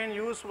 floors between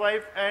U's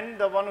wife and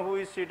the one who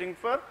is seating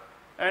for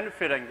and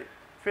Firangi.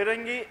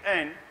 Firangi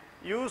and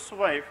U's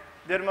wife,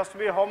 there must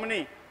be how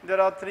many? There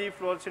are 3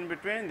 floors in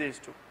between these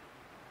two.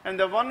 And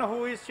the one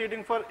who is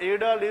seating for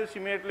Irida lives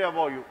immediately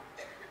above you.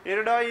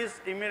 Irida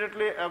is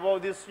immediately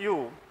above this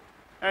U,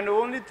 and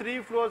only 3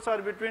 floors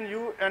are between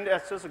you and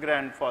S's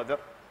grandfather.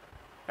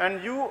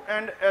 And you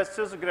and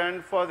S's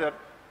grandfather,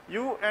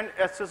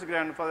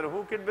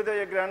 who could be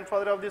the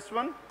grandfather of this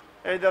one?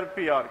 Either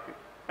P or Q.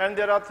 And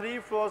there are 3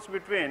 floors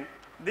between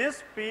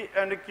this P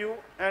and Q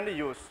and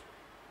U's.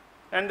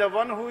 And the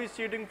one who is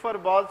seating for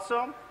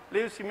Balsam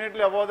lives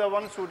immediately above the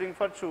one shooting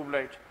for Tube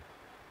Light.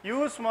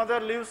 U's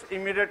mother lives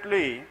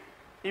immediately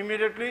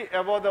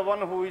above the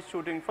one who is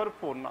shooting for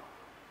Purna.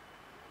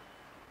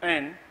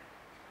 And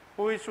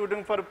who is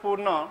shooting for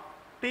Purna?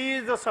 T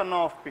is the son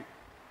of P.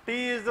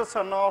 T is the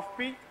son of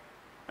P,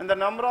 and the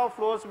number of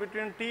floors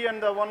between T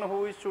and the one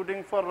who is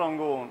shooting for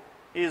Rangoon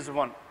is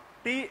 1.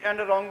 T and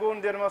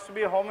Rangoon, there must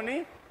be how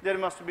many? There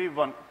must be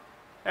 1.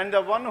 And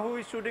the one who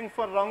is shooting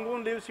for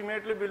Rangoon lives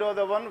immediately below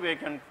the one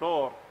vacant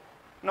floor.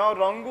 Now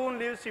Rangoon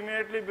lives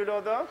immediately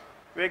below the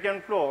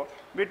vacant floor.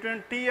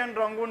 Between T and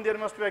Rangoon there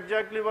must be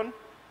exactly 1.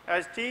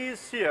 As T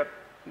is here,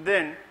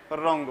 then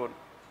Rangoon.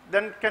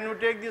 Then can we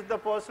take this, the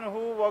person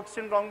who works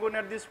in Rangoon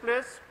at this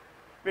place?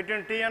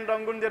 Between T and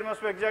Rangoon there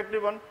must be exactly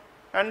 1.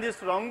 And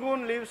this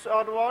Rangoon lives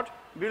are what?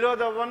 Below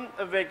the one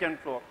vacant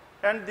floor.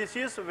 And this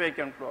is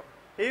vacant floor.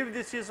 If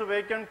this is a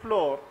vacant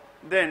floor,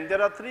 then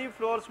there are 3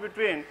 floors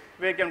between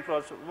vacant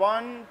floors.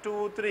 1,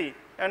 2, 3.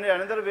 And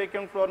another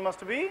vacant floor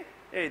must be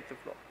 8th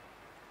floor.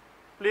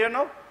 Clear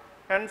now?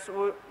 Hence,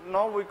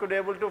 now we could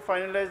able to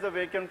finalize the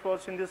vacant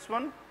floors in this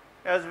one,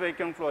 as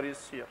vacant floor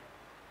is here.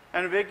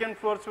 And vacant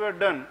floors were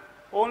done.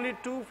 Only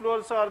 2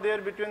 floors are there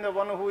between the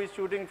one who is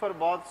shooting for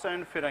Baths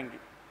and Firangi.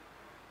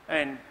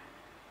 And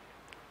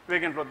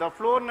vacant floor. The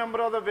floor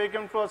number of the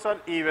vacant floors are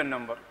even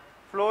number.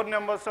 Floor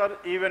numbers are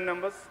even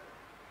numbers.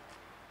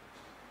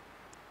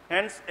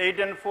 Hence 8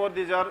 and 4,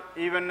 these are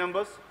even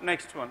numbers.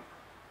 Next one.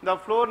 The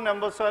floor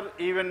numbers are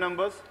even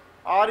numbers.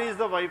 R is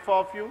the wife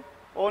of U.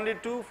 Only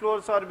 2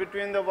 floors are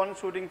between the one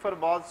shooting for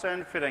Baths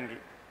and Firangi.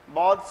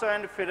 Baths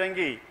and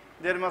Firangi,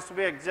 there must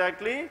be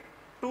exactly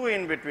 2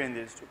 in between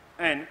these two.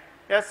 And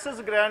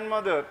S's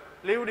grandmother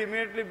lived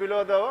immediately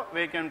below the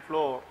vacant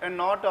floor and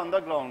not on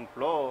the ground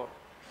floor.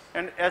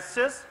 And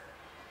S's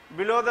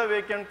below the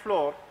vacant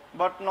floor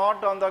but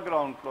not on the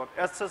ground floor.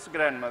 S's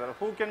grandmother.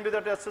 Who can be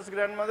that S's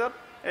grandmother?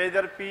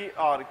 Either P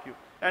or Q.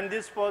 And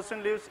this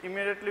person lives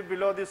immediately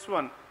below this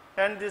one.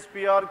 And this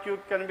P or Q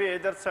can be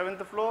either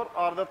 7th floor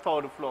or the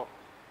 3rd floor.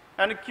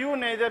 And Q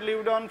neither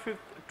lived on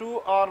 2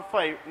 or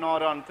 5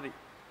 nor on 3.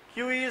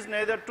 Q is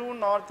neither 2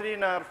 nor 3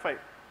 nor 5.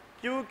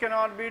 Q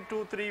cannot be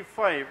 2, 3,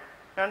 5.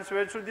 Hence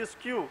where should this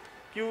Q?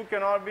 Q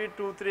cannot be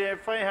 2, 3,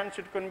 5. Hence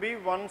it can be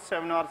 1,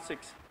 7 or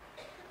 6.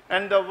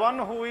 And the one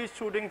who is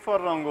shooting for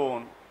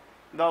Rangoon.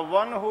 The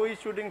one who is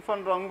shooting for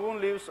Rangoon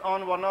lives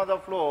on one of the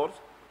floors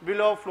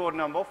below floor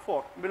number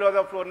 4. Below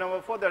the floor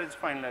number 4, that is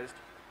finalized.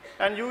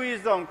 And U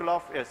is the uncle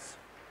of S.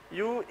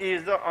 U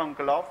is the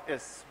uncle of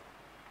S.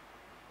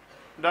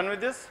 Done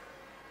with this?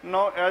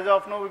 Now, as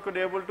of now, we could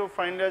able to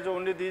finalize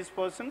only these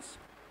persons.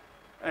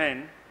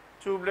 And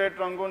Tube Light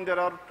Rangoon, there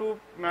are 2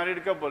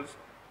 married couples.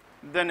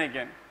 Then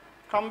again,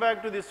 come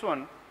back to this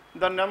one.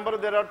 The number,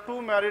 there are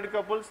 2 married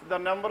couples. The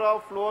number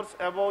of floors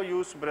above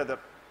U's brother.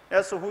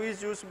 S, who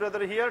is U's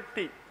brother here?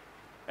 T.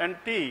 And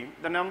T,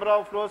 the number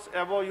of floors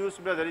above U's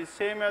brother is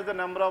same as the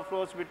number of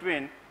floors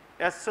between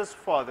S's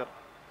father.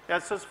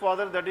 S's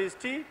father, that is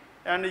T,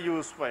 and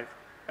U's wife.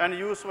 And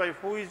U's wife,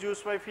 who is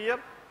U's wife here?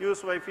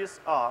 U's wife is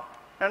R.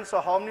 And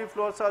so how many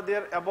floors are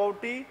there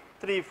above T?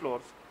 3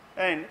 floors.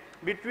 And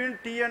between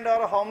T and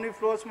R, how many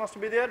floors must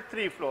be there?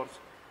 3 floors.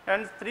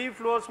 And 3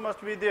 floors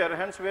must be there.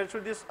 Hence, where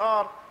should this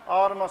R?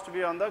 R must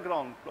be on the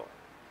ground floor.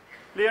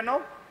 Clear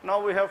now?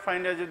 Now we have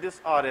finalized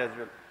this R as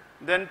well.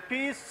 Then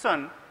P's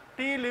son,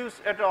 T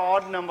lives at an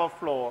odd number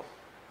floor.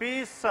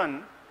 P's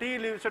son, T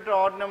lives at an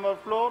odd number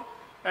floor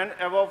and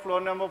above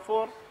floor number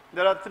 4.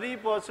 There are 3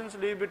 persons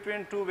live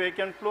between 2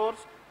 vacant floors.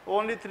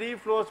 Only 3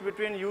 floors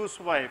between U's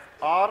wife,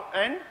 R,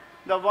 and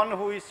the one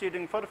who is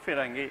seating for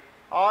Firangi.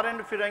 R and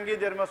Firangi,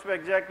 there must be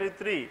exactly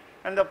 3.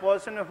 And the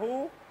person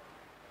who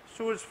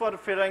shoots for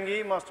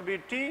Firangi must be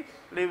T,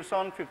 lives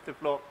on 5th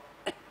floor.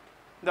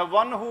 The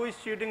one who is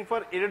shooting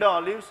for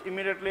Irida lives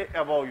immediately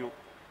above you.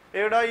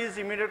 Irida is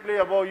immediately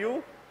above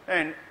you,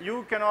 and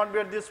you cannot be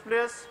at this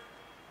place,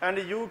 and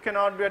you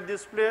cannot be at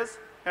this place.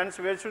 Hence,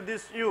 where should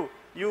this U?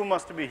 U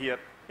must be here.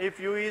 if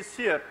U is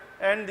here,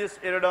 and this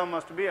area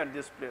must be at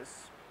this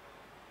place.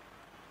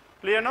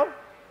 Clear now?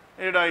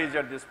 Area is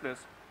at this place.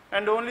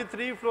 And only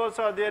 3 floors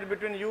are there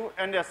between U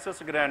and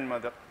SS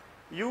grandmother.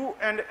 U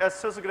and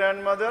SS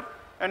grandmother,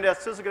 and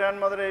SS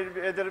grandmother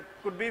either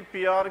could be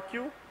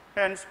PRQ,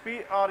 hence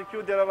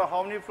PRQ, there are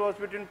how many floors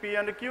between P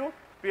and Q?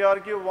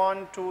 PRQ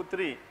 1, 2,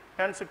 3.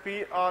 Hence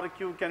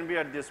PRQ can be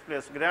at this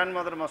place.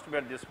 Grandmother must be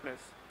at this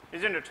place,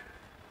 isn't it?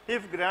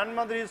 If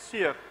grandmother is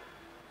here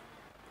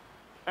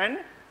and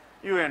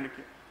U and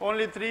Q,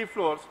 only 3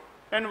 floors.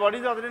 And what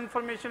is the other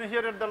information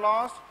here at the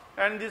last?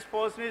 And this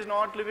person is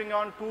not living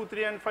on 2,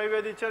 3 and 5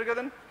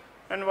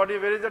 and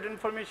where is that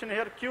information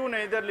here? Q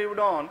neither lived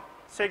on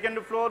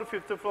 2nd floor,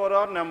 5th floor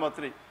or number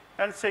 3.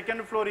 And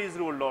 2nd floor is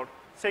ruled out.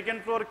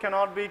 2nd floor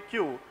cannot be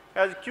Q,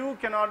 as Q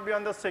cannot be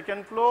on the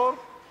 2nd floor,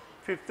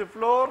 5th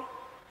floor,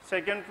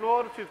 2nd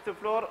floor, 5th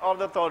floor or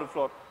the 3rd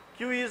floor.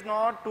 Q is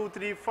not 2,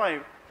 3,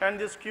 5 and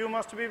this Q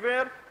must be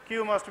where?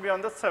 Q must be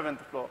on the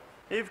 7th floor.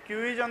 If Q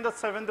is on the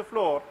 7th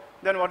floor,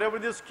 then whatever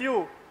this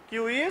Q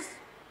is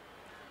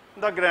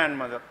the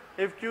grandmother.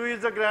 If Q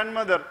is the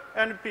grandmother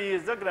and P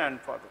is the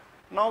grandfather.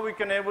 Now we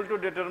can able to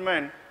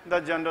determine the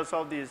genders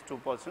of these 2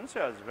 persons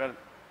as well.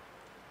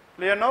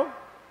 Clear now?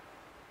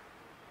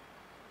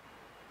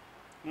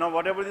 Now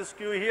whatever this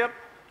Q here,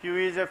 Q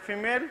is a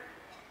female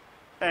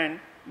and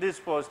this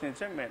person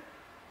is a male.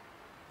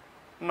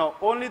 Now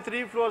only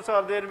 3 floors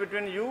are there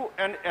between U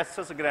and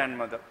SS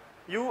grandmother.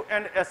 U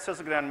and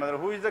SS grandmother.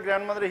 Who is the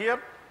grandmother here?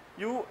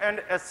 U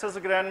and SS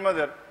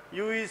grandmother.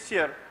 U is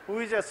here. Who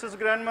is SS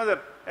grandmother?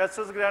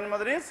 SS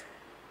grandmother is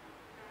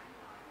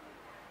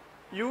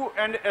U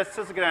and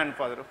SS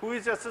grandfather. Who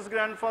is SS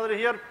grandfather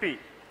here? P.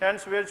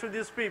 Hence where should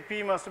this be?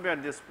 P must be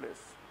at this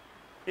place.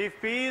 If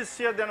P is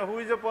here, then who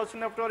is the person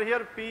left over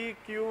here? P,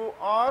 Q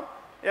or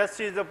S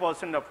is the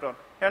person left over.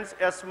 Hence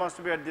S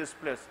must be at this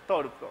place,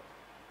 3rd floor.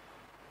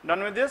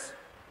 Done with this?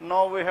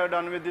 Now we have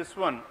done with this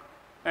one.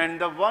 And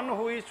the one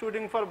who is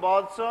shooting for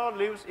Badshah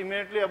lives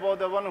immediately above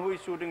the one who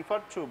is shooting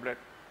for Tubelite.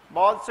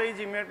 Badshah is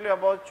immediately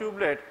above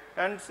Tubelite,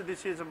 hence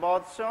this is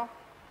Badshah.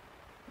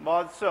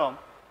 Badshah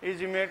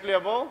is immediately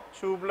above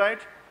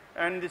Tubelite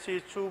and this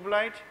is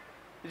Tubelite,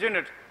 isn't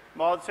it?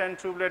 Badshah and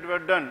Tubelite were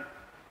done.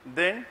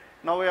 Then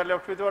now we are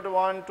left with what?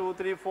 1, 2,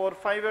 3, 4,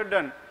 5 were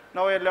done.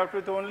 Now we are left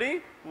with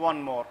only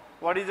one more.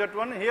 What is that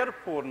one? Here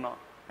Purna.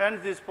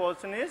 Hence this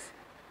person is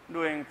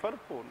doing for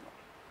Purna.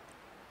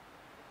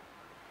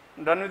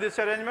 Done with this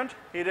arrangement.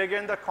 Here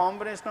again the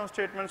combination of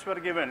statements were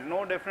given.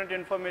 No definite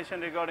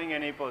information regarding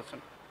any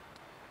person.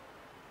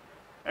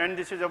 And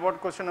this is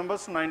about question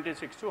numbers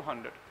 96 to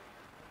 100.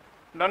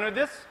 Done with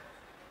this?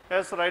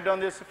 Yes, write down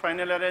this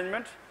final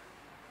arrangement.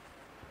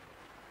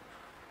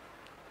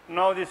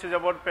 Now this is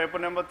about paper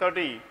number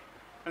 30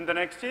 and the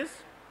next is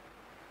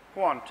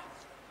quant.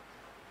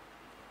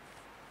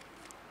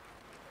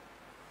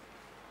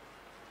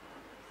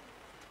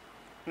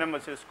 Number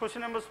series.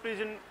 Question numbers please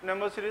in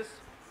number series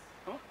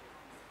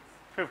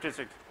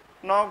 56.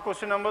 Now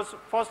question numbers,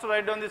 first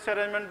write down this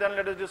arrangement, then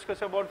let us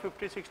discuss about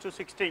 56 to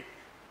 60.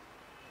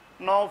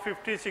 Now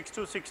 56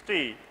 to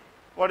 60.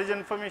 What is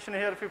information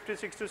here?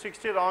 56 to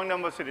 60 wrong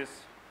number series.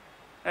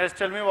 As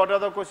tell me what are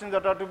the questions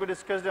that are to be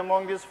discussed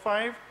among these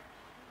 5.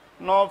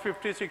 Now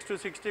 56 to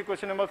 60,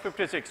 question number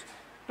 56.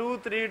 2,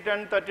 3,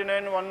 10,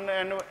 39, 1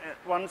 and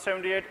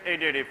 178,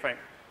 885.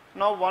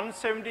 Now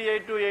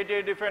 178 to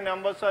 885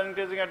 numbers are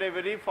increasing at a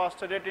very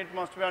fast rate. It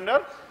must be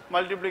under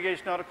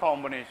multiplication or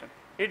combination.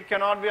 It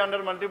cannot be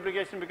under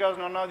multiplication because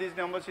none of these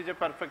numbers is a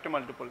perfect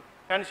multiple.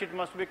 Hence it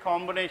must be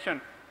combination.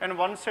 And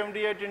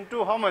 178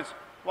 into how much?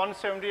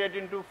 178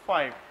 into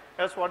 5.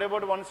 Yes, what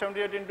about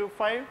 178 into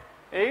 5?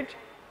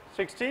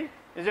 860,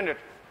 isn't it?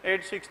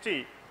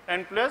 860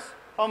 and plus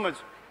how much?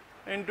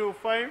 Into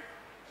 5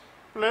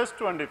 plus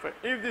 25.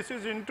 If this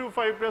is into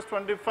 5 plus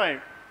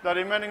 25, the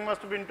remaining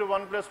must be into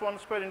 1 plus 1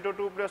 square, into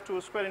 2 plus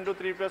 2 square, into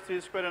 3 plus 3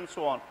 square and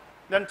so on.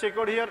 Then check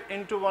out here,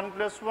 into 1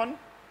 plus 1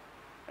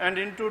 and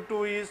into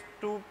 2 is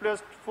 2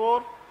 plus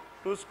 4,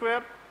 2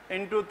 square,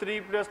 into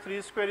 3 plus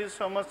 3 square is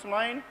so much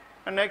 9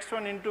 and next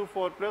one into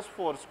 4 plus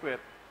 4 square.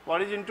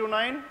 What is into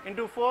 9?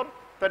 Into 4,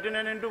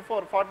 39 into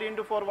 4, 40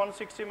 into 4,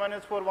 160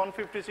 minus 4,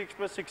 156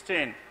 plus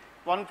 16.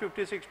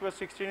 156 plus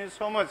 16 is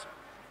so much?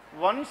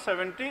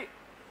 170.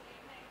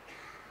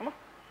 Come on.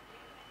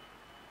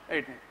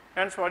 18.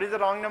 Hence what is the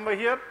wrong number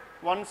here?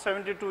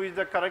 172 is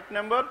the correct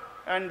number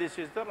and this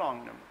is the wrong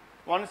number.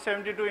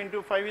 172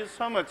 into 5 is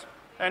so much?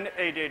 And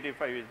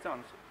 885 is the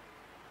answer.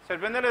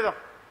 Sarvendra,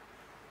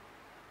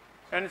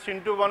 hence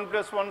into 1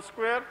 plus 1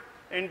 square,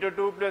 into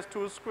 2 plus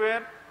 2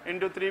 square,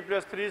 into 3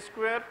 plus 3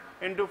 square,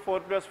 into 4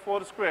 plus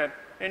 4 square,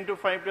 into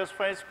 5 plus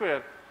 5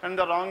 square, and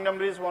the wrong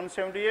number is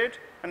 178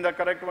 and the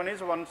correct one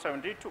is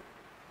 172.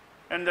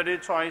 And that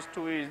is choice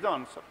 2 is the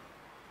answer.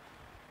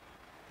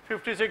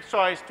 56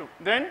 choice 2.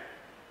 Then,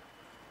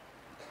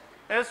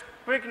 yes,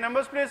 quick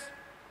numbers please.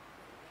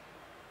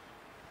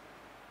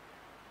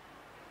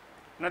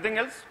 Nothing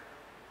else?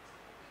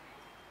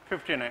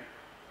 59.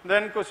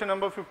 Then question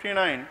number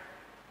 59.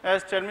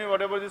 As tell me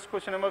whatever this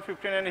question number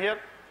 59 here,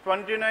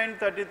 29,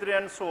 33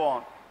 and so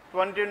on.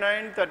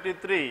 29,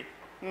 33.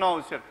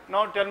 Now, sir,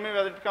 now tell me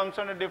whether it comes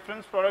under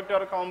difference, product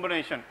or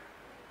combination.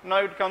 Now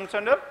it comes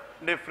under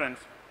difference.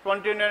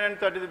 29 and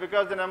 33,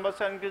 because the numbers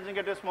are increasing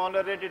at a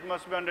smaller rate, it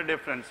must be under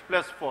difference,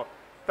 plus 4.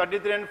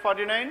 33 and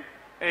 49,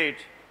 8.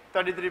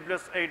 33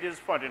 plus 8 is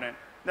 49.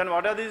 Then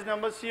what are these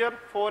numbers here?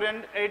 4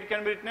 and 8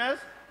 can be written as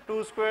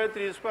 2 square,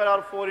 3 square,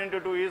 or 4 into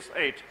 2 is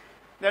 8.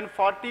 Then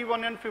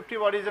 41 and 50,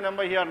 what is the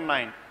number here?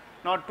 9.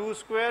 Now 2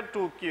 square,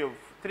 2 cube.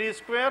 3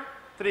 square,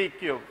 3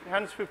 cube.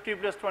 Hence 50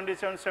 plus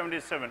 27,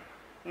 77.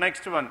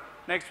 Next one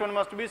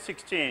must be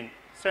 16.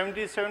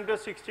 77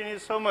 plus 16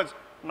 is so much?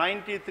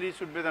 93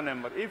 should be the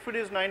number. If it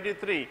is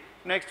 93,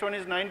 next one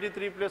is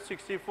 93 plus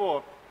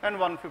 64 and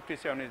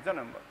 157 is the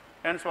number.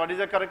 Hence what is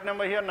the correct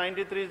number here?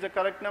 93 is the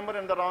correct number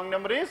and the wrong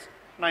number is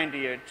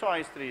 98.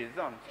 Choice 3 is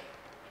the answer.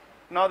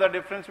 Now the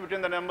difference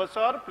between the numbers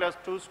are plus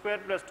 2 square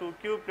plus 2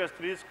 cube plus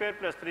 3 square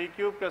plus 3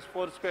 cube plus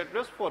 4 square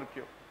plus 4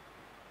 cube.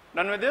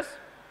 Done with this?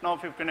 Now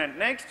 59.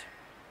 Next.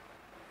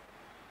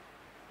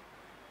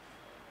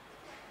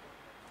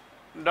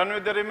 Done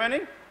with the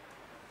remaining?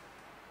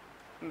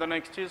 The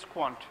next is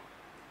quant.